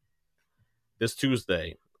 This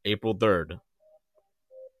Tuesday, April 3rd.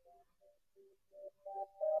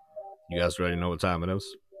 You guys already know what time it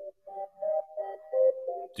is?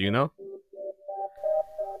 Do you know?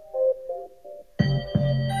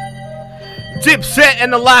 Dipset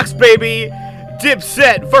and the Lox, baby!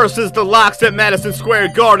 Dipset versus the Lox at Madison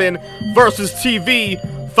Square Garden versus TV.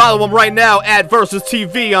 Follow them right now at Versus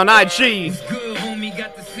TV on IG.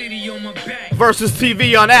 Versus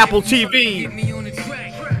TV on Apple TV.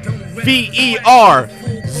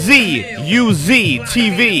 FERZUZ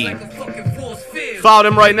TV. Follow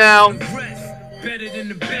them right now.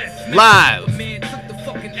 Live.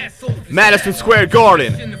 Madison Square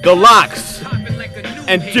Garden. The Locks.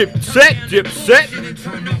 And Dipset.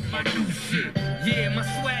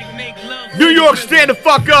 New York, stand the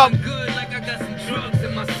fuck up.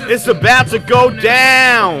 It's about to go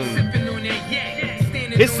down.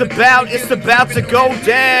 It's about to go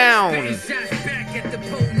down.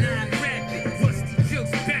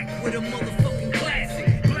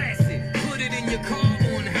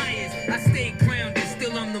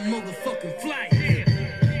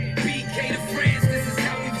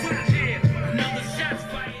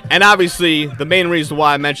 And obviously, the main reason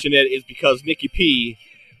why I mention it is because Nikki P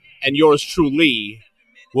and yours truly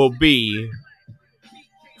will be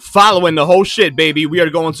following the whole shit, baby. We are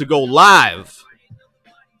going to go live.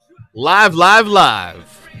 Live.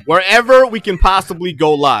 Wherever we can possibly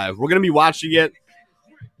go live. We're going to be watching it.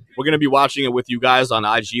 We're going to be watching it with you guys on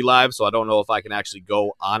IG Live, so I don't know if I can actually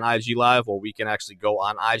go on IG Live or we can actually go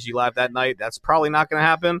on IG Live that night. That's probably not going to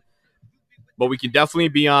happen. But we can definitely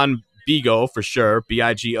be on Bigo for sure,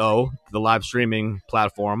 BIGO, the live streaming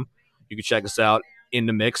platform. You can check us out in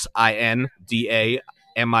the mix,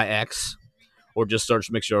 INDAMIX, or just search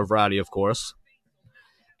Mixture of Variety, of course.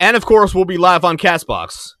 And of course, we'll be live on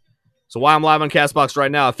Castbox. So while I'm live on Castbox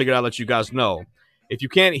right now, I figured I'd let you guys know. If you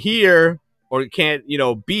can't hear or can't,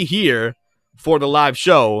 be here for the live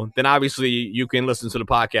show, then obviously you can listen to the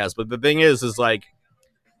podcast. But the thing is like,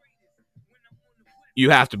 you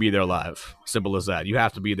have to be there live. Simple as that. You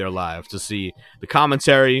have to be there live to see the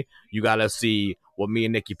commentary. You got to see what me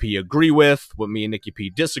and Nikki P agree with, what me and Nikki P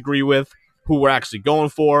disagree with, who we're actually going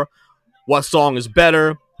for, what song is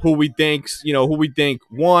better, who we think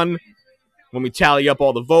won when we tally up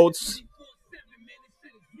all the votes.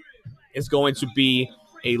 It's going to be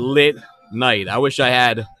a lit night. I wish I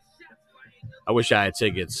had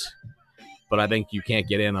tickets, but I think you can't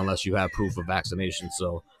get in unless you have proof of vaccination.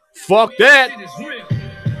 So fuck that.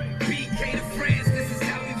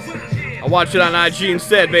 I watch it on IG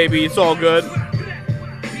instead, baby. It's all good.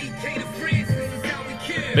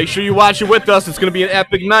 Make sure you watch it with us. It's going to be an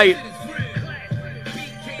epic night.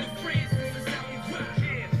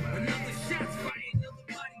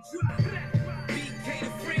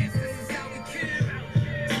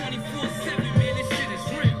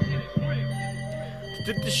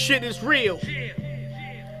 This shit is real.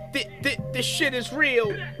 This shit is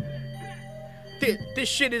real. This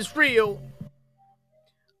shit is real.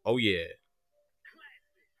 Oh, yeah.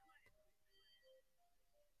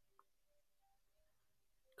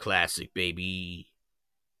 Classic, baby.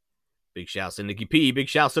 Big shouts to Nikki P. Big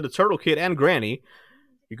shouts to the Turtle Kid and Granny.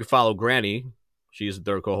 You can follow Granny. She is the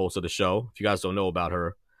third co-host of the show. If you guys don't know about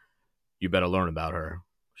her, you better learn about her.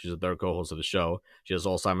 She's the third co-host of the show. She has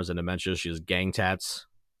Alzheimer's and dementia. She has gang tats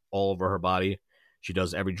all over her body. She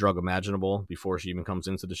does every drug imaginable before she even comes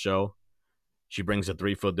into the show. She brings a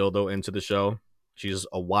 3-foot dildo into the show. She's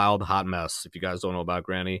a wild, hot mess. If you guys don't know about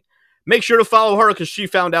Granny, make sure to follow her because she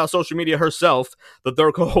found out social media herself, the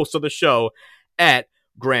third co-host of the show, at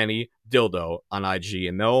Granny Dildo on IG.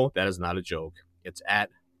 And no, that is not a joke. It's at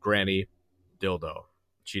Granny Dildo.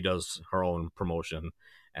 She does her own promotion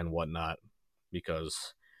and whatnot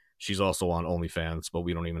because she's also on OnlyFans, but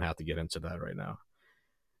we don't even have to get into that right now.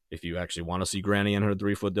 If you actually want to see Granny and her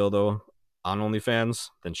 3-foot dildo on OnlyFans,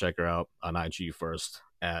 then check her out on IG first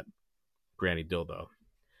at Granny Dildo.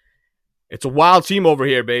 It's a wild team over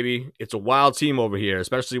here, baby. It's a wild team over here,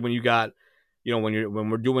 especially when you got, when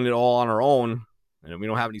we're doing it all on our own, and we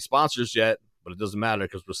don't have any sponsors yet, but it doesn't matter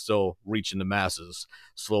because we're still reaching the masses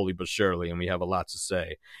slowly but surely, and we have a lot to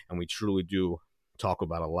say, and we truly do talk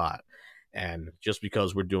about a lot. And just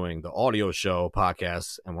because we're doing the audio show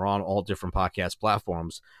podcast and we're on all different podcast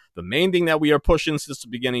platforms, the main thing that we are pushing since the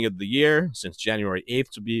beginning of the year, since January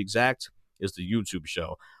 8th to be exact, is the YouTube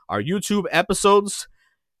show. Our YouTube episodes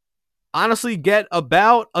honestly get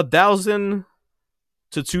about 1,000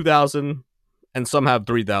 to 2,000, and some have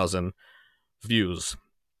 3,000 views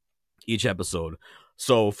each episode.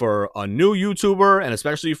 So for a new YouTuber, and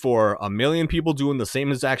especially for 1 million people doing the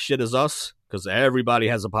same exact shit as us, because everybody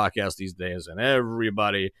has a podcast these days, and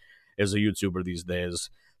everybody is a YouTuber these days.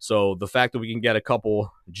 So the fact that we can get a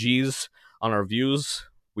couple G's on our views,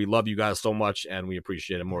 we love you guys so much, and we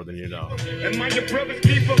appreciate it more than you know. Am I your brother's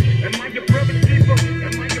keeper? Am I your brother's keeper?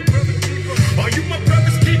 Am I your brother's keeper? Are you my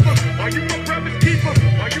brother's keeper? Are you my brother's keeper?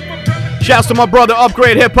 Are you my brother's keeper? Shouts to my brother,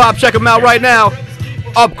 Upgrade Hip Hop. Check him out right now.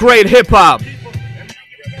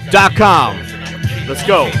 UpgradeHipHop.com. Let's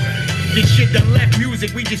go. This shit done left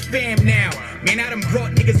music, we just fam now. Man, I done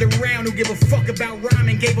brought niggas around who give a fuck about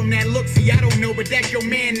rhyming. Gave them that look, see, I don't know, but that's your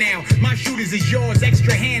man now. My shooters is yours,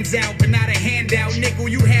 extra hands out, but not a handout. Nickel,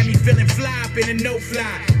 you had me feeling fly up in a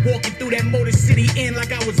no-fly. Walking through that Motor City Inn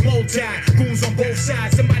like I was multi. Goons on both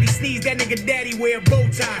sides. Somebody sneeze, that nigga daddy wear a bow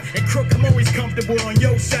tie. And crook, I'm always comfortable on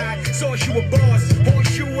your side. Sauce, you a boss.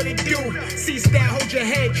 Horseshoe, what it do? C-style, hold your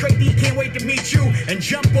head. Trey D, can't wait to meet you. And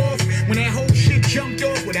jump off when that whole shit jumped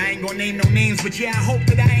off. But I ain't gonna name no names, but yeah, I hope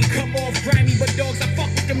that I ain't come off grimy. But dogs, I fuck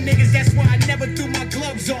with them niggas, that's why I never threw my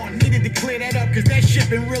gloves on. Needed to clear that up, cause that shit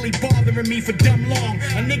been really bothering me for dumb long.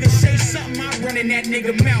 A nigga say something, I run in that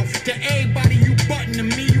nigga mouth. To everybody, you button, to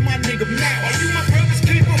me, you my nigga mouth. Are you my brother's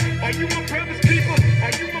keeper? Are you my brother's keeper?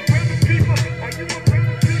 Are you my brother's keeper? Are you my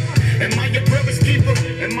brother's keeper? Am I your brother's keeper?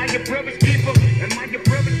 Am I your brother's keeper? Am I your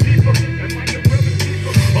brother's keeper? Am I your brother's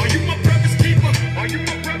keeper? Are you my brother's keeper? Are you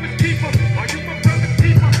my brother's keeper? Are you my brother's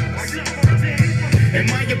keeper? Are you my brother's keeper? Am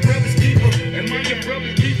I your brother's keeper? Am I your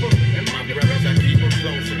brother's keeper? Am I your brother's keeper?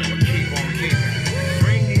 Close and I'ma keep on keeping.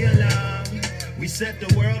 Bring the alarm. We set the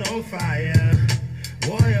world on fire.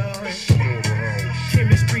 Warriors.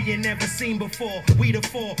 Chemistry you never seen before. We the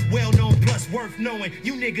four, well known plus worth knowing.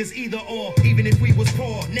 You niggas either or, even if we was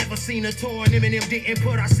poor. Never seen a tour, and Eminem didn't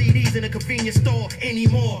put our CDs in a convenience store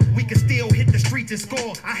anymore. We can still hit the streets and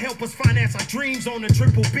score. I help us finance our dreams on a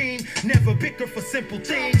triple beam. Never bicker for simple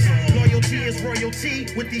things. Loyalty is royalty.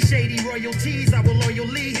 With these shady royalties, I will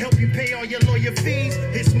loyally help you pay all your lawyer fees.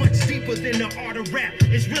 It's much deeper than the art of rap.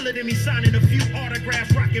 It's realer than me signing a few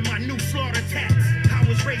autographs, rocking my new slaughter tats. I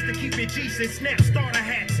was raised to keep it G since snap starter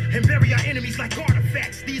hats and bury our enemies like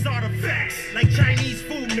artifacts. These are the facts, like Chinese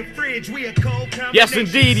food in the fridge. We a cold combination. Yes,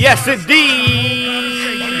 indeed. Yes, Are you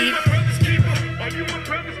indeed. my brother's keeper? Are you my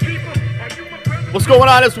brother's keeper? Are you my brother's What's going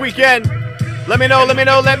on this weekend? Let me know. Let me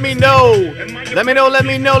know. Let me know. Let me know. Let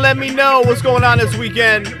me know. Let me know what's going on this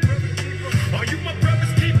weekend. Are you my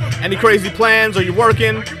brother's keeper? Any crazy plans? Are you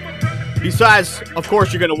working? Besides, of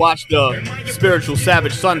course, you're going to watch the Spiritual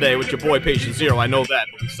Savage Sunday with your boy Patient Zero. I know that.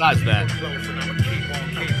 But besides that,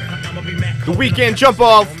 the weekend jump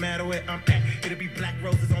off. No matter where I'm at, it'll be black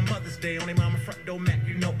roses on Mother's Day. Only mama front door mat.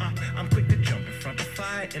 You know I'm quick to jump in front of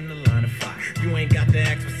fire in the line of fire. You ain't got the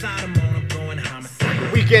axe beside him on. I'm going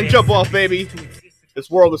homicide. Weekend jump off, baby.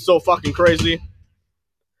 This world is so fucking crazy.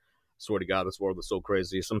 Swear to God, this world is so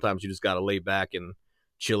crazy. Sometimes you just got to lay back and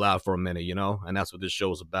chill out for a minute, you know? And that's what this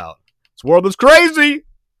show's about. This world is crazy.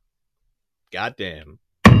 Goddamn.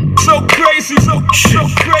 So crazy, so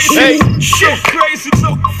crazy, Hey. so crazy,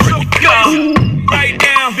 so crazy. Right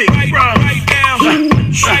now, right now,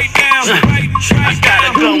 right now, I got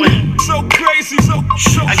it going. So crazy, so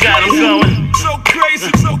I got it going. so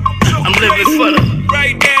crazy, so I'm living for the.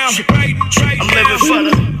 right now, right I'm living for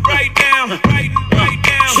the. right now, right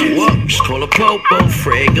now. What? Just call a popo,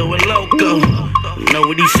 Fred going loco. Know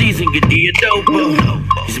what he sees and get the adobo.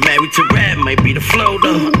 He's married to rap, might be the flow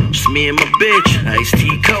though. Just me and my bitch, iced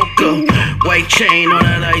tea cocoa. White chain on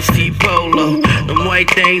that iced tea polo. Them white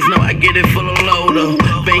things, know I get it full of lodo.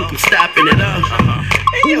 Think I'm stopping it up.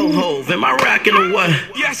 Hey yo, Hov, am I rocking or what?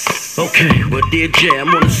 Yes. Okay, well dear Jay, I'm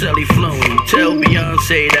on the celly flowing. Tell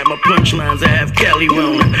Beyonce that my punchlines I have Kelly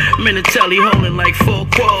rolling. I'm in the telly holding like 4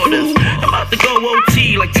 quarters. I'm about to go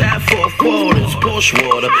OT like top 4 quarters. Porsche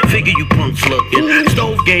water, figure you punks looking.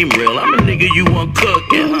 Stove game real, I'm a nigga you want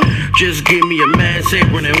cooking. Just give me a mask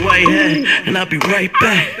apron and white hat, and I'll be right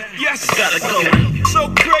back. Yes. I gotta go.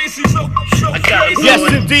 So crazy, so I gotta crazy. go. Yes,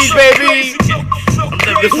 indeed, baby.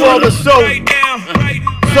 This world is so, right now, right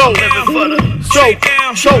so, Living for the.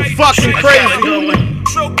 so fucking crazy. Going.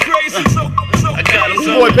 so crazy, so I gotta It's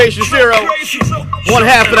go. your boy Patient Zero. One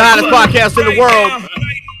half of the hottest podcast in the world.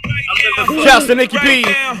 Shouts to Nikki P,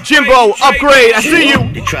 Jimbo, Upgrade, I see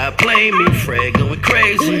you. They try to play me, Fred going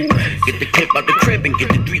crazy. Get the clip out the crib and get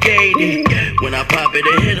the 380. When I pop it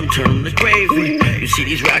and hit them, turn them to gravy. You see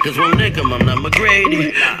these rockers won't nick them, I'm not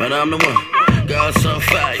McGrady. But I'm the one, God's on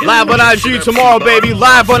fire. Live on IG tomorrow, baby.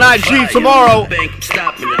 Live on IG tomorrow. Bank, I'm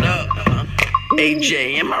stopping it up.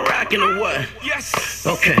 AJ, am I rocking or what? Yes.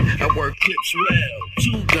 Okay, I work clips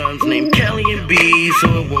well. 2 guns named Kelly and B,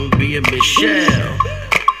 so it won't be a Michelle.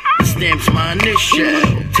 The stamp's my initial.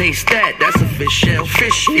 Taste that, that's a fish shell,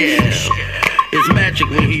 fish scale. It's magic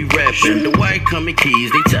when he rapping. The white coming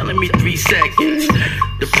keys, they telling me 3 seconds.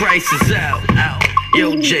 The price is out.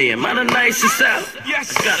 Yo, Jay, am I the nicest out?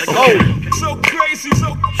 Yes. I gotta go. Oh, So crazy,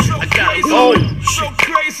 so I gotta crazy. go. So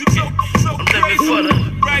crazy, so I'm living crazy. for the.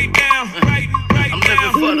 Right now, right I'm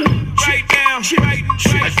living for the. right now, right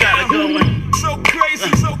I got it going. So crazy,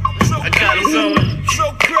 so I got it going.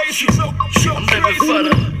 so crazy, so I'm living for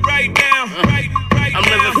the. right now, right I'm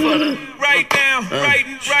living for the. right now, right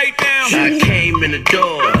now. I can't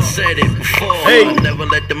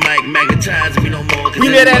like magnetizing me no more. We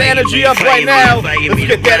need that energy up right now. Let's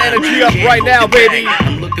get that energy up right now, baby.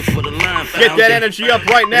 I'm looking for the line. Get that energy up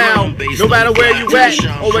right now. No matter where you at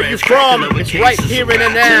or where you from, it's right here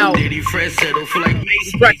and now.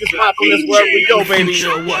 Practice mindfulness wherever we go, baby.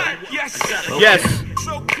 Yes.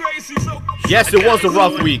 Yes, it was a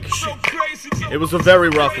rough week. It was a very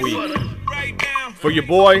rough week. For your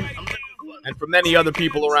boy and for many other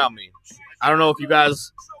people around me. I don't know if you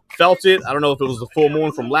guys felt it. I don't know if it was the full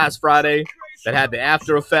moon from last Friday that had the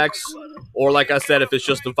after effects, or like I said, if it's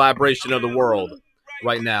just the vibration of the world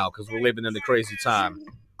right now, because we're living in a crazy time.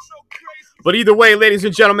 But either way, ladies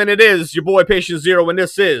and gentlemen, it is your boy Patient Zero, and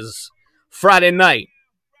this is Friday night.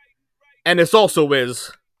 And this also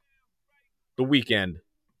is the weekend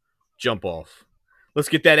jump off. Let's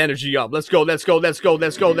get that energy up. Let's go, let's go, let's go,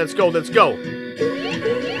 let's go, let's go, let's go.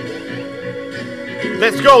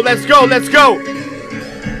 Let's go, let's go, let's go.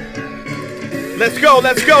 Let's go,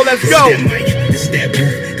 let's go, let's go. This that mic, this that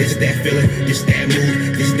booth, this that feeling, this that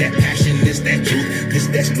mood, this that passion, this that truth, this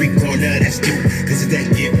that street corner, that's you. This is that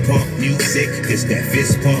get pump music, this that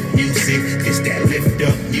fist pump music, this that lift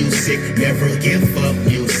up music, never give up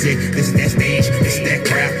music. This is that stage, this is that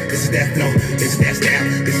crowd, this is that flow, this is that style,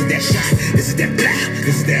 this is that shot, this is that blah,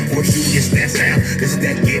 this is that horseshoe, this that sound, this is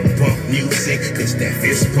that get pump music, this that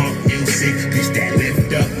fist pump music, this that lift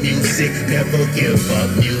up music, never give up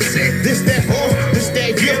music. This that this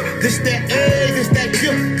that this that this that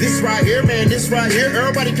this right here, man, this right here.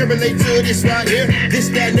 Everybody can relate to this right here. This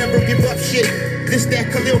that never give up shit. This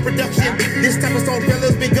that Khalil production. This type of song,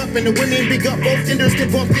 fellas big up and the women big up. Both genders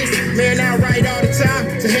can bump this. Man, I write all the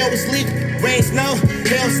time. To hell with sleep, rain, snow,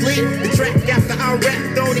 hell, sleep. The track after I rap,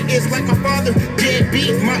 throwing it is like my father. Dead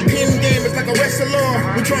beat, my pen game is like a wrestler.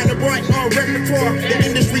 We're trying to brighten our repertoire. The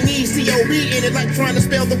industry needs COB in it, like trying to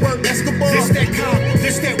spell the word Escobar. This that cop,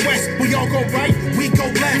 this that west. We all go right, we go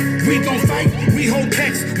left. We gon' fight, we hold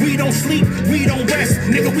text. We don't sleep, we don't rest.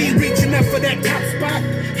 Nigga, we reaching up for that top spot.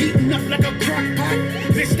 Heating up like a crock pot.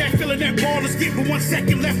 Bitch, that feeling that ball is getting 1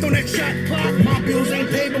 second left on that shot clock. My bills ain't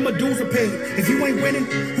paid, but my dues are paid. If you ain't winning,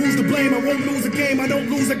 who's to blame? I won't lose a game, I don't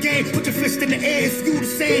lose a game. Put your fist in the air if you the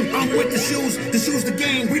same. I'm with the shoes the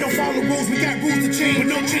game. We don't follow rules, we got rules to change. With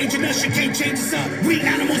no changing us, you can't change us up. We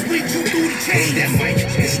animals, we chew through the chain. This that mic,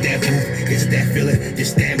 this that booth, this that feeling,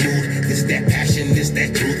 this that mood, this that passion, this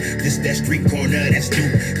that truth, this that street corner, that's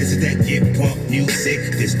you. This is that get pump music,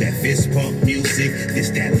 this that fist pump music, this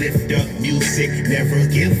that lift up music, never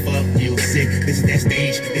give up music. This is that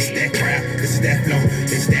stage, this is that crowd, this is that flow,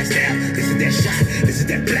 this is that style, this is that shot, this is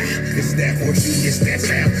that blah, this is that horseshoe, this is that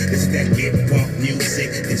sound, this is that get pump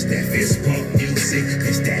music, this that fist pump music,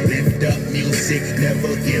 this that lift up music,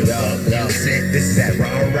 never give up music. This is that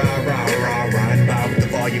riding by with the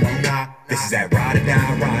volume on high. This is that ride or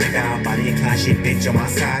die, body inclined shit, bitch on my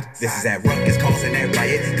side. This is that ruckus causing that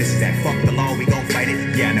riot. This is that fuck the law, we gon' fight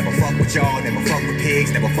it. Yeah, I never fuck with y'all, never fuck with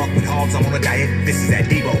pigs, never fuck with hogs, I'm on a diet. This is that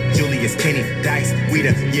Debo, Julius, Kenny, Dice, we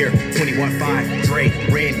the year 21-5, Dre,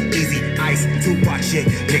 Ren, Easy, Ice, Tupac shit,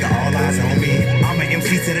 nigga, all eyes on me. I'm an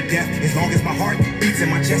MC to the death, as long as my heart beats in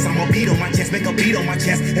my chest, I'ma beat on my chest, make a beat on my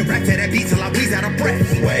chest, and rap to that beat till I wheeze out of breath.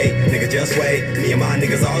 Wait, nigga, just wait, me and my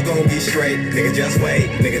niggas all gon' be straight. Nigga, just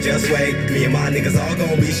wait, me and my niggas all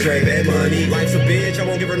gon' be straight. Bad money, life's a bitch, I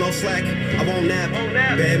won't give her no slack. I won't nap.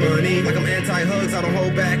 Bad money, like I'm anti-hugs, I don't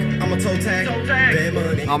hold back. I'm a toe tag. Bad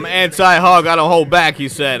money. I'm anti-hug, I don't hold back, he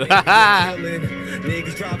said.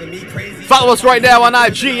 Follow us right now on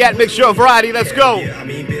IG at Mix Your Variety. Let's go. I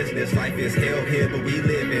mean business, life is hell here, but we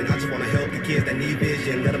live in. I just wanna help the kids that need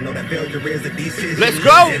vision. Let them know that failure is a decision. Let's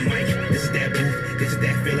go. This is that booth, this is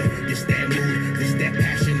that feeling, this is that mood, this is that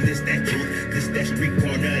passion, this is that truth, this is that street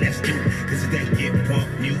corner, that's you. This is that get pump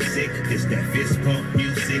music, this is that fist pump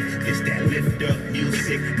music, this is that lift up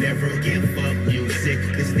music, never give up music.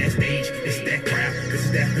 This is that stage, this is that crowd, this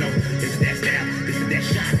is that flow, this is that style, this is that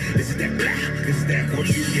shot, this is that blah, this is that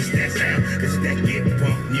horseshoe, this is that sound, this is that get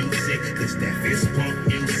pump music, this is that fist pump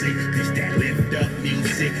music, this is that lift up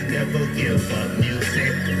music, never give up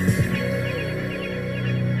music.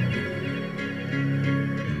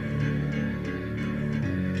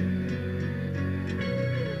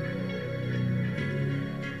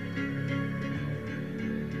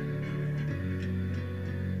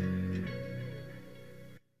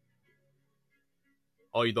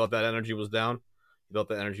 Oh, you thought that energy was down? You thought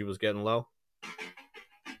the energy was getting low?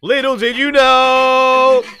 Little did you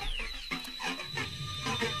know,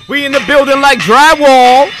 we in the building like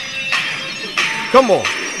drywall. Come on.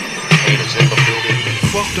 Haters in the building.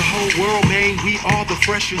 Fuck the whole world, man. We all the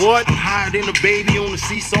freshest. What? I'm higher than a baby on the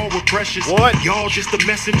seesaw with precious. What? Y'all just the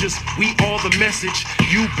messengers. We all the message.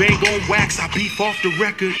 You bang on wax, I beef off the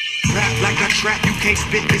record. Rap like I trap, you can't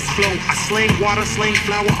spit this flow. I slang water, slang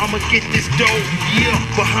flour, I'ma get this dough. Yeah,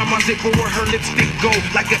 behind my zipper where her lipstick go.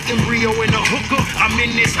 Like an embryo in a hooker, I'm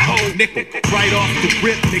in this hole. Nigga, right off the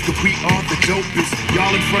rip, nigga, we are the dopest.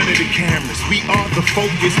 Y'all in front of the cameras, we are the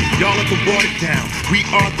focus. Y'all ever brought it down, we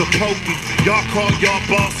are the poking. Y'all call y'all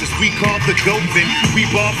bosses, we call the goatman. We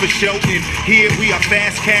ball for showing. Here we are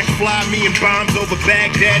fast cash fly, me and bombs over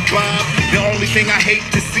Baghdad Bob. The only thing I hate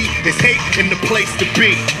to see is hate in the place to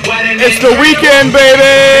be. It's the weekend, baby.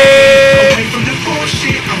 Away from the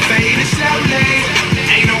bullshit, I'm fading slowly.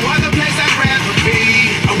 Ain't no other place I'd rather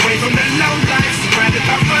be. Away from the low lights, surrounded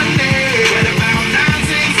by money. What about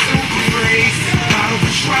nonsense, super freaks? Bottle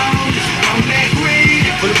Patron, on that green.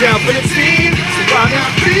 Put it down for the team. Surround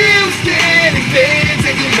our bills, getting paid.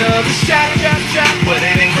 Take another shot, shot, shot. What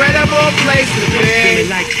an incredible place to be.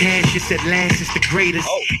 Feeling like Cassius at last is the greatest.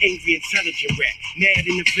 Angry, intelligent rap, mad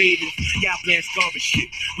innovators. Y'all blast garbage shit,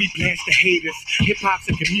 we blast the haters. Hip hop's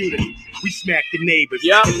a community, we smack the neighbors.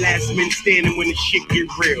 Yep. The last men standing when the shit get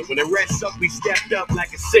real. When the rest up, we stepped up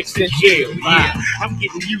like a 6-inch heel. Yeah, I'm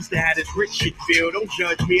getting used to how this rich shit feel. Don't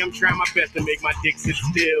judge me, I'm trying my best to make my dick sit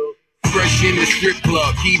still. Fresh in the strip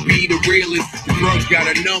club, he be the realest. The drugs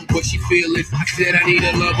got her numb, but she feel it. I said I need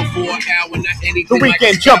a lover for an hour, not anything. The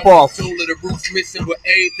weekend like jump off. Soul of the roof's missing, but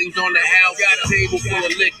everything's on the house. Got a table full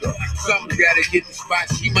of liquor. Something's gotta get the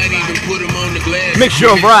spot. She might even put him on the glass.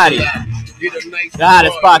 Mixture of variety. The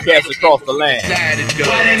hottest podcast across the land.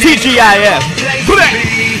 TGIF. Put that.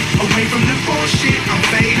 Away from the bullshit, I'm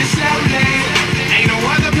fading slowly. Ain't no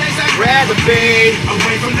other place I'd rather be.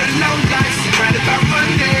 Away from the low lights, surrounded by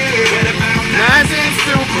money. What about nonsense,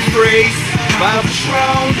 super freaks? Bottle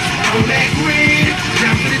Patron, on that green.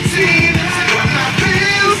 Down for the team. What my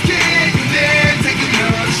bills get you there. Take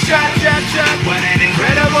another shot, shot, shot. What an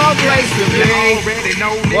incredible place to be. Already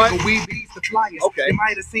know, nigga, we be the flyers. Okay. You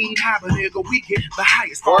might have seen how, but nigga, we get the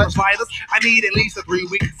highest. For the fighters, I need at least a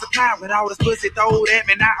 3-week supply. With all this pussy throwed at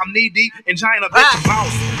me, now I'm knee deep in China, bitch,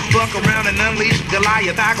 boss. Fuck around and unleash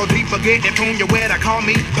Goliath. I go deep, forget it from your where to call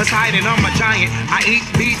me Poseidon. I'm a giant. I eat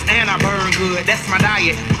beats and I burn good. That's my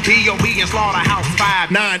diet. B.O.B. and Slaughterhouse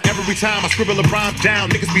 5-9. Every time I scribble a rhyme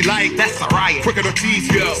down, niggas be like, that's a riot. Crooked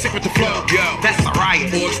Ortiz, yo, sick with the flow, yo, that's a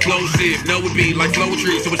riot. Or explosive, know it be like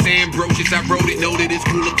poetry. So it's ambrosious, I wrote it, know that it's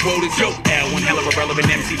cool to quote it. Yo, L, one hell of a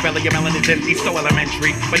relevant MC, fella, your melon is empty, so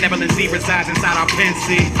elementary. Benevolency resides inside our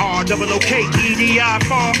Pensy. R-O-O-K-E-D-I,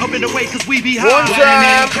 far up in the way, cause we be high. One What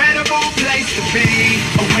an incredible place to be.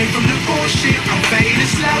 Away from the bullshit, I'm fading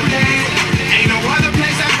slowly. Ain't no other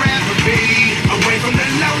place I'd rather be. Away from the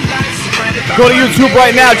low lights, surrounded by Go to YouTube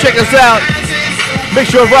right now. Check us out.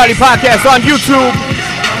 Mixture of Variety Podcast on YouTube.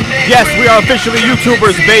 Yes, we are officially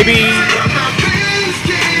YouTubers, baby.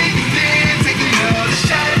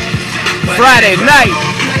 Friday night.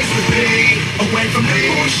 Away from the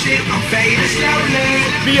bullshit, I'm fading slowly.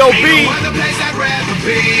 B.O.B. Ain't no other place I'd rather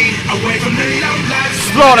be. Away from the low lights,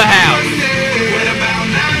 Slaughterhouse. What about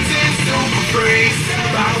nonsense, super freaks?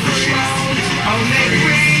 Bottle Patron, on that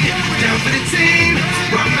green. Down for the team.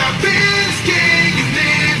 While my bills get you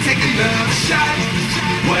there, take another shot.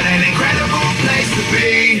 What an incredible place to be.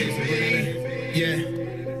 Yeah.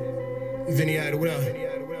 Vinny Idol, what up?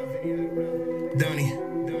 Donnie.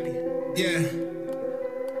 Yeah.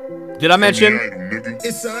 Did I mention?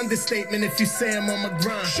 It's an understatement if you say I'm on my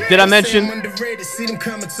grind. Did I mention? Underrated, see them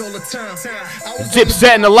comments all the time.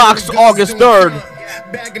 Dipset and the Locks, August 3rd.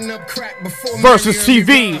 Bagging up crack before Versus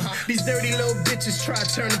TV. These dirty little bitches try to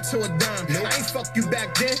turn into a dime. I ain't fuck you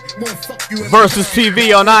back then, won't fuck you in Versus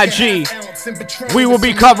TV on IG. We will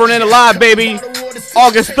be covering it live, baby.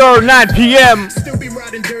 August 3rd, 9 p.m. Still be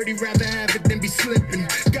riding dirty, rather have it than be slipping.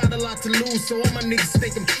 Got a lot to lose, so all my niggas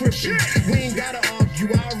think I'm tripping. We ain't gotta argue,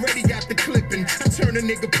 I already got the clipping. I turn a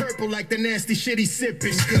nigga purple like the nasty shit he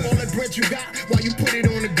sipping. All that bread you got, while you put it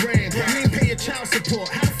on the gram. You ain't pay your child support,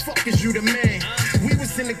 how the fuck is you the man? We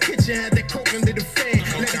was in the kitchen, had that coke under the fan.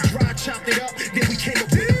 Let it dry, chopped it up, then we came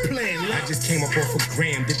up with a plan. I just came up off a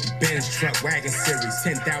gram, did the Benz truck wagon series.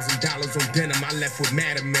 $10,000 on denim, I left with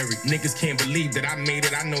Madam Mary. Niggas can't believe that I made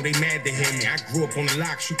it, I know they mad to hear me. I grew up on the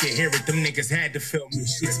locks, you can hear it, them niggas had to feel me.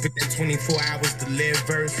 She spit that 24 hours to live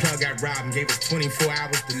verse. Plug got robbed and gave us 24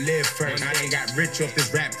 hours to live first. I ain't got rich off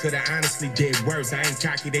this rap, coulda honestly did worse. I ain't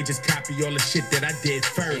cocky, they just copy all the shit that I did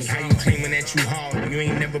first. How you claiming that you hard when you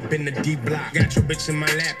ain't never been to D block? Got your bitch in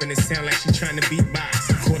my lap and it sound like she trying to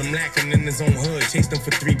beatbox. Caught him lacking in his own hood, chased him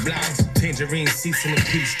for 3 blocks. Tangerine seats in a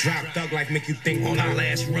piece, drop thug like make you think. On our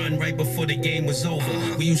last run, right before the game was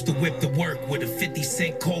over, we used to whip the work with a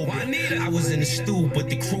 50-cent Cobra. I was in the stew, but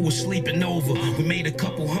the crew was sleeping over. We made a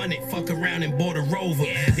couple hundred, fuck around and bought a Rover.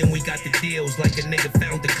 Then we got the deals like a nigga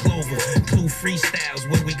found the clover. Clue freestyles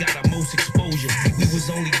where we got our most exposure. We was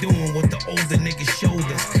only doing what the older niggas showed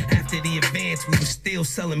us. After the advance, we was still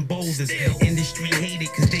selling boulders. Industry hated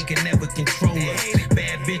cause they could never control us.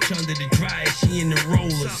 Bad bitch under the dryer, she in the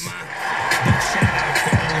rollers. Big shout out to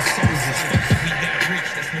all the soldiers. Fuck if we got rich,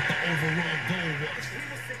 that's what the overall goal was.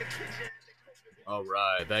 All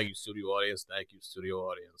right. Thank you, studio audience. Thank you, studio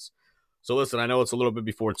audience. So listen, I know it's a little bit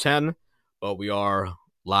before 10, but we are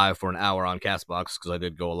live for an hour on Castbox because I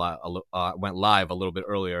did go went live a little bit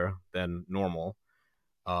earlier than normal.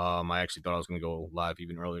 I actually thought I was going to go live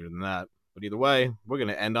even earlier than that. But either way, we're going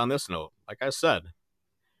to end on this note. Like I said,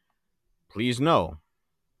 please know.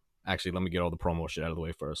 Actually, let me get all the promo shit out of the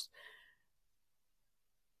way first.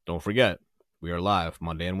 Don't forget, we are live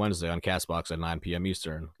Monday and Wednesday on Castbox at 9 p.m.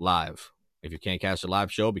 Eastern. Live. If you can't catch the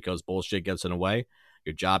live show because bullshit gets in the way,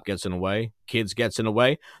 your job gets in the way, kids gets in the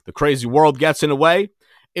way, the crazy world gets in the way,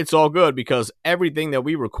 it's all good because everything that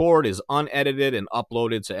we record is unedited and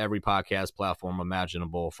uploaded to every podcast platform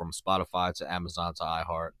imaginable, from Spotify to Amazon to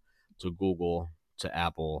iHeart to Google to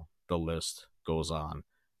Apple. The list goes on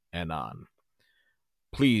and on.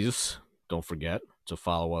 Please don't forget to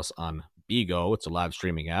follow us on Bigo. It's a live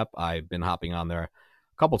streaming app. I've been hopping on there a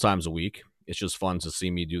couple times a week. It's just fun to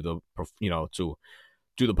see me do the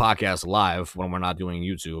podcast live when we're not doing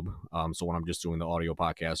YouTube. So when I'm just doing the audio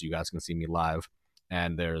podcast, you guys can see me live.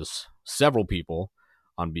 And there's several people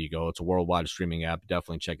on Bigo. It's a worldwide streaming app.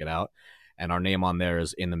 Definitely check it out. And our name on there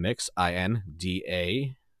is In The Mix,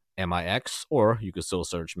 INDAMIX, or you can still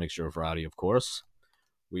search Mixture of Variety, of course.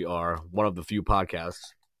 We are one of the few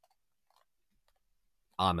podcasts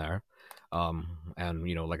on there. And,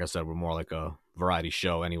 like I said, we're more like a variety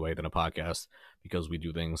show anyway than a podcast because we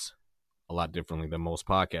do things a lot differently than most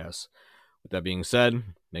podcasts. With that being said,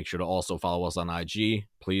 make sure to also follow us on IG,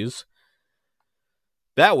 please.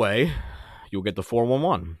 That way, you'll get the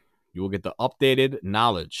 411. You will get the updated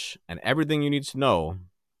knowledge and everything you need to know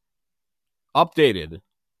updated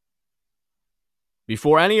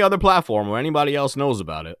before any other platform or anybody else knows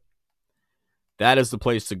about it. That is the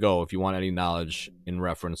place to go if you want any knowledge in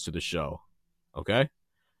reference to the show. Okay?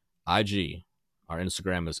 IG. Our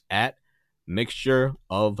Instagram is at Mixture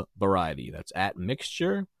of Variety. That's at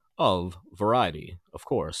Mixture of Variety, of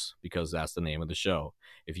course, because that's the name of the show.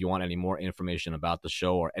 If you want any more information about the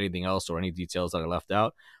show or anything else or any details that I left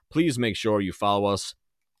out, please make sure you follow us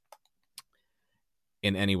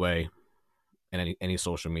in any way, in any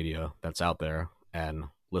social media that's out there, and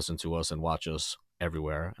listen to us and watch us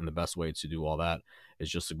everywhere. And the best way to do all that is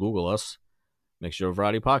just to Google us, Mixture of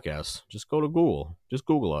Variety Podcast. Just go to Google. Just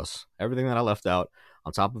Google us. Everything that I left out,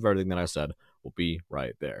 on top of everything that I said, will be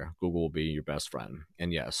right there. Google will be your best friend.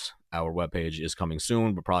 And yes, our webpage is coming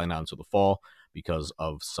soon, but probably not until the fall because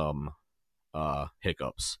of some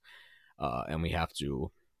hiccups. And we have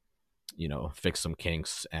to, fix some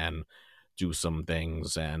kinks and do some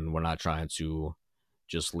things. And we're not trying to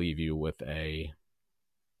just leave you with a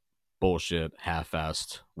bullshit,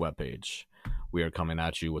 half-assed webpage. We are coming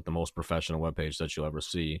at you with the most professional webpage that you'll ever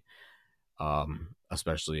see,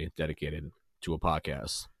 especially dedicated to a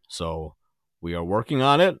podcast. So we are working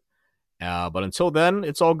on it. But until then,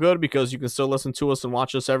 it's all good because you can still listen to us and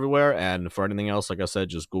watch us everywhere. And for anything else, like I said,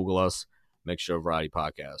 just Google us, Mixture of Variety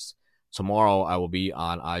Podcast. Tomorrow, I will be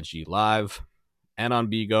on IG Live and on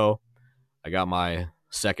Bigo. I got my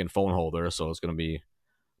second phone holder, so it's going to be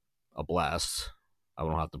a blast. I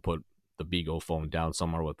don't have to put the Bigo phone down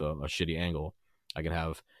somewhere with a shitty angle. I can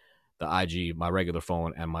have the IG, my regular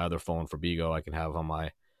phone, and my other phone for Bigo I can have on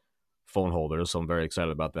my phone holder. So I'm very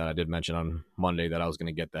excited about that. I did mention on Monday that I was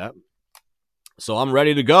going to get that. So I'm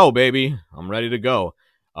ready to go, baby. I'm ready to go.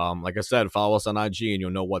 Like I said, follow us on IG and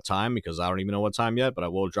you'll know what time, because I don't even know what time yet, but I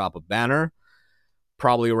will drop a banner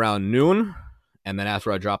probably around noon. And then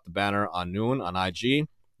after I drop the banner on noon on IG,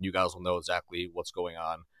 you guys will know exactly what's going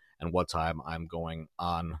on and what time I'm going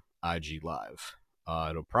on IG Live.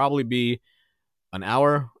 It'll probably be an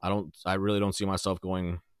hour. I really don't see myself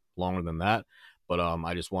going longer than that, but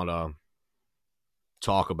I just want to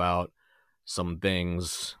talk about some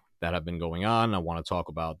things that have been going on. I want to talk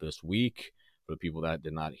about this week for the people that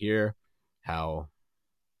did not hear how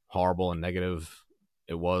horrible and negative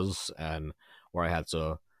it was, and where I had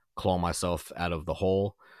to claw myself out of the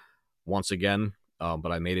hole once again.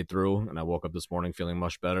 But I made it through, and I woke up this morning feeling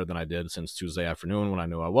much better than I did since Tuesday afternoon when I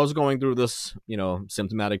knew I was going through this,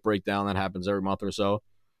 symptomatic breakdown that happens every month or so.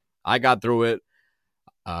 I got through it.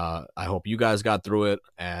 I hope you guys got through it,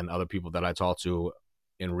 and other people that I talked to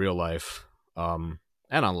in real life and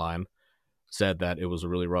online said that it was a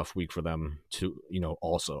really rough week for them too,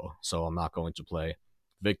 also. So I'm not going to play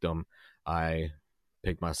victim. I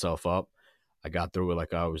picked myself up. I got through it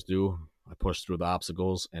like I always do. I pushed through the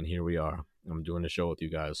obstacles, and here we are. I'm doing the show with you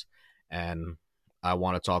guys, and I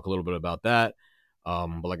want to talk a little bit about that.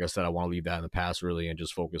 But like I said, I want to leave that in the past really and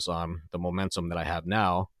just focus on the momentum that I have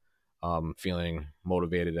now, feeling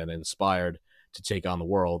motivated and inspired to take on the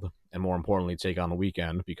world, and more importantly, take on the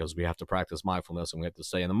weekend, because we have to practice mindfulness and we have to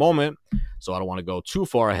stay in the moment. So I don't want to go too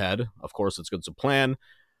far ahead. Of course, it's good to plan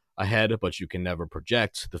ahead, but you can never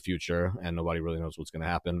project the future, and nobody really knows what's going to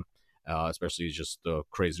happen, especially just the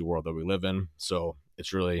crazy world that we live in. So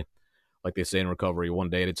it's really, like they say in recovery, one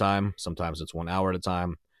day at a time. Sometimes it's 1 hour at a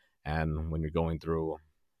time. And when you're going through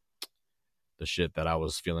the shit that I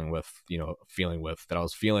was feeling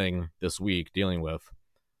this week, dealing with,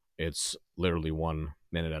 it's literally 1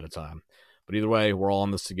 minute at a time. But either way, we're all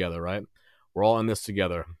in this together, right? We're all in this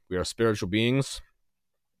together. We are spiritual beings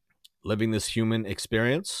living this human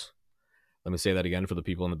experience. Let me say that again for the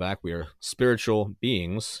people in the back. We are spiritual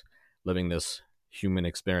beings living this human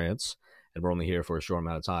experience, and we're only here for a short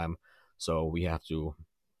amount of time. So we have to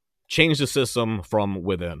change the system from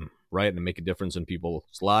within, right? And make a difference in people's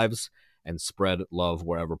lives and spread love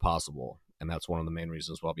wherever possible. And that's one of the main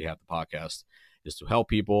reasons why we have the podcast, is to help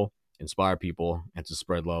people, inspire people, and to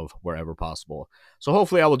spread love wherever possible. So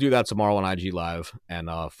hopefully I will do that tomorrow on IG Live, and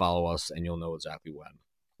follow us, and you'll know exactly when.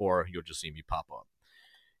 Or you'll just see me pop up.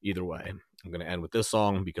 Either way, I'm going to end with this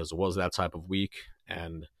song because it was that type of week,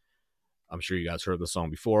 and I'm sure you guys heard the song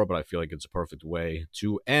before, but I feel like it's a perfect way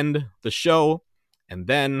to end the show. And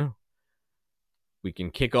then we can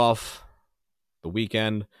kick off the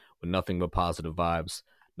weekend with nothing but positive vibes,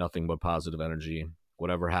 nothing but positive energy.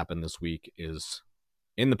 Whatever happened this week is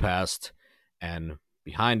in the past and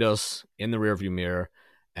behind us, in the rearview mirror,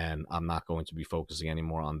 and I'm not going to be focusing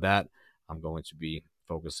anymore on that. I'm going to be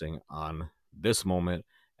focusing on this moment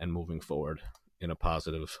and moving forward in a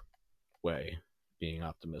positive way, being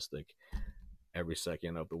optimistic every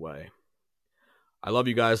second of the way. I love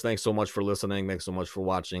you guys. Thanks so much for listening. Thanks so much for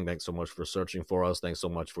watching. Thanks so much for searching for us. Thanks so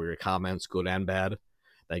much for your comments, good and bad.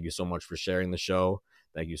 Thank you so much for sharing the show.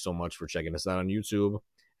 Thank you so much for checking us out on YouTube.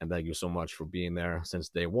 And thank you so much for being there since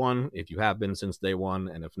day one. If you have been since day one,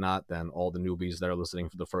 and if not, then all the newbies that are listening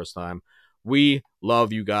for the first time, we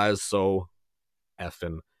love you guys so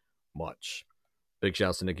effing much. Big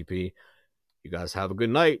shouts to Nikki P. You guys have a good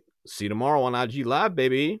night. See you tomorrow on IG Live,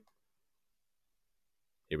 baby.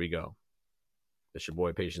 Here we go. It's your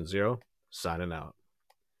boy Patient Zero, signing out.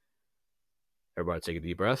 Everybody take a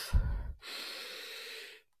deep breath.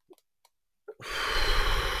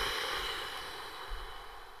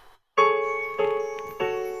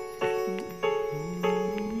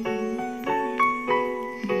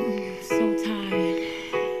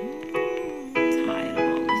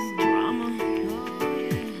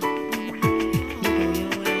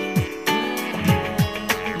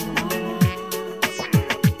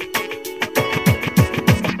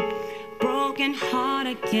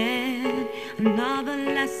 Another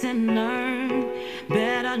lesson learned.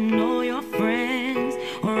 Better know your friends,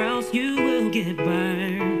 or else you will get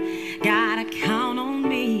burned. Gotta count on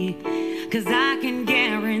me, 'cause I can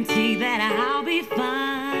guarantee that I'll be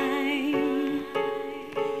fine.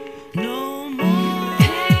 No more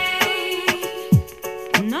pain,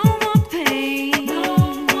 no more pain,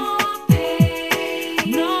 no more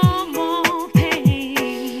pain, no more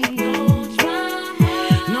pain, no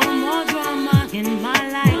drama, no more drama in my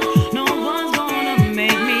life.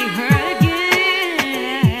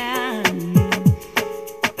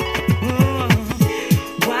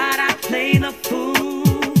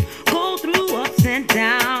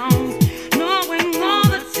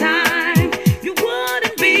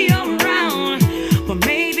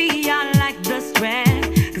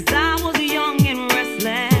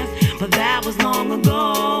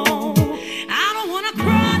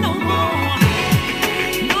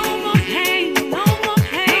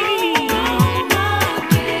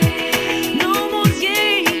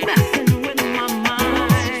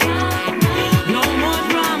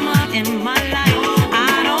 In my life,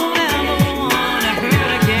 I don't ever wanna hurt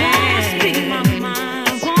again.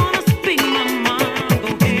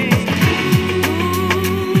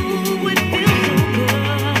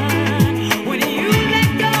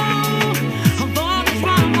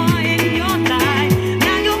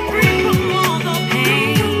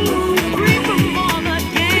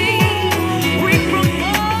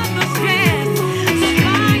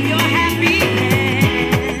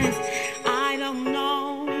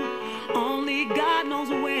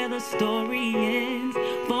 experience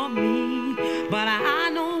for me.